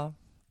 Aw,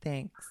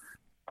 thanks.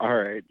 All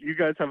right. You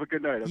guys have a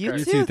good night. Okay? You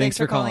too. too. Thanks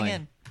for calling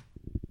in.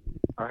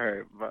 All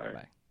right. Bye.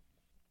 Bye.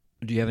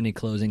 Do you have any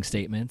closing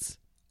statements?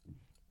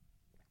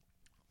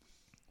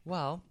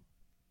 Well,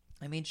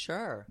 I mean,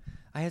 sure.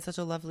 I had such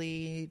a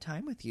lovely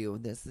time with you.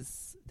 This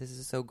is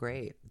so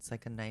great. It's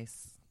like a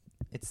nice.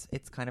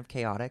 It's kind of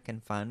chaotic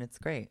and fun. It's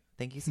great.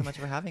 Thank you so much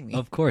for having me.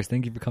 Of course.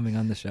 Thank you for coming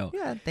on the show.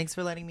 Yeah, thanks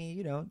for letting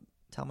me,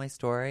 tell my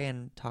story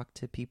and talk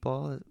to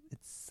people.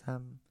 It's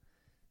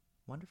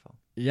wonderful.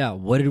 Yeah,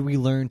 what did we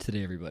learn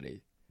today, everybody?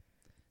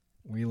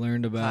 We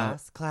learned about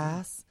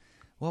class.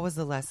 What was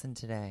the lesson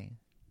today?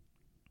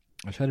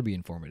 I try to be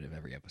informative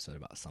every episode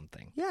about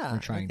something. Yeah, we're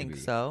trying I think to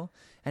be. so.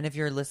 And if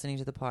you're listening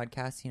to the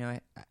podcast,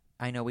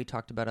 I know we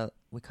talked about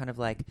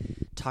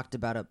talked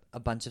about a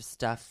bunch of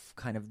stuff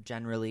kind of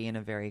generally in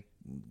a very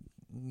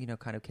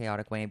kind of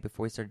chaotic way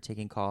before we started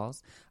taking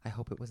calls. I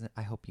hope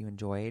you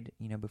enjoyed,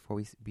 before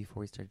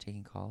we started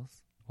taking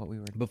calls, what we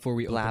were before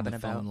we open the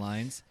about. phone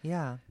lines.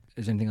 Yeah.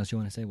 Is there anything else you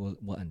want to say?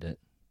 We'll end it.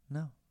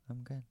 No,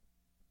 I'm good.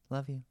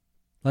 Love you.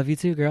 Love you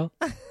too, girl.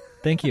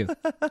 Thank you.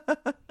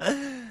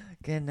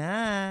 Good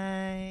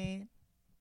night.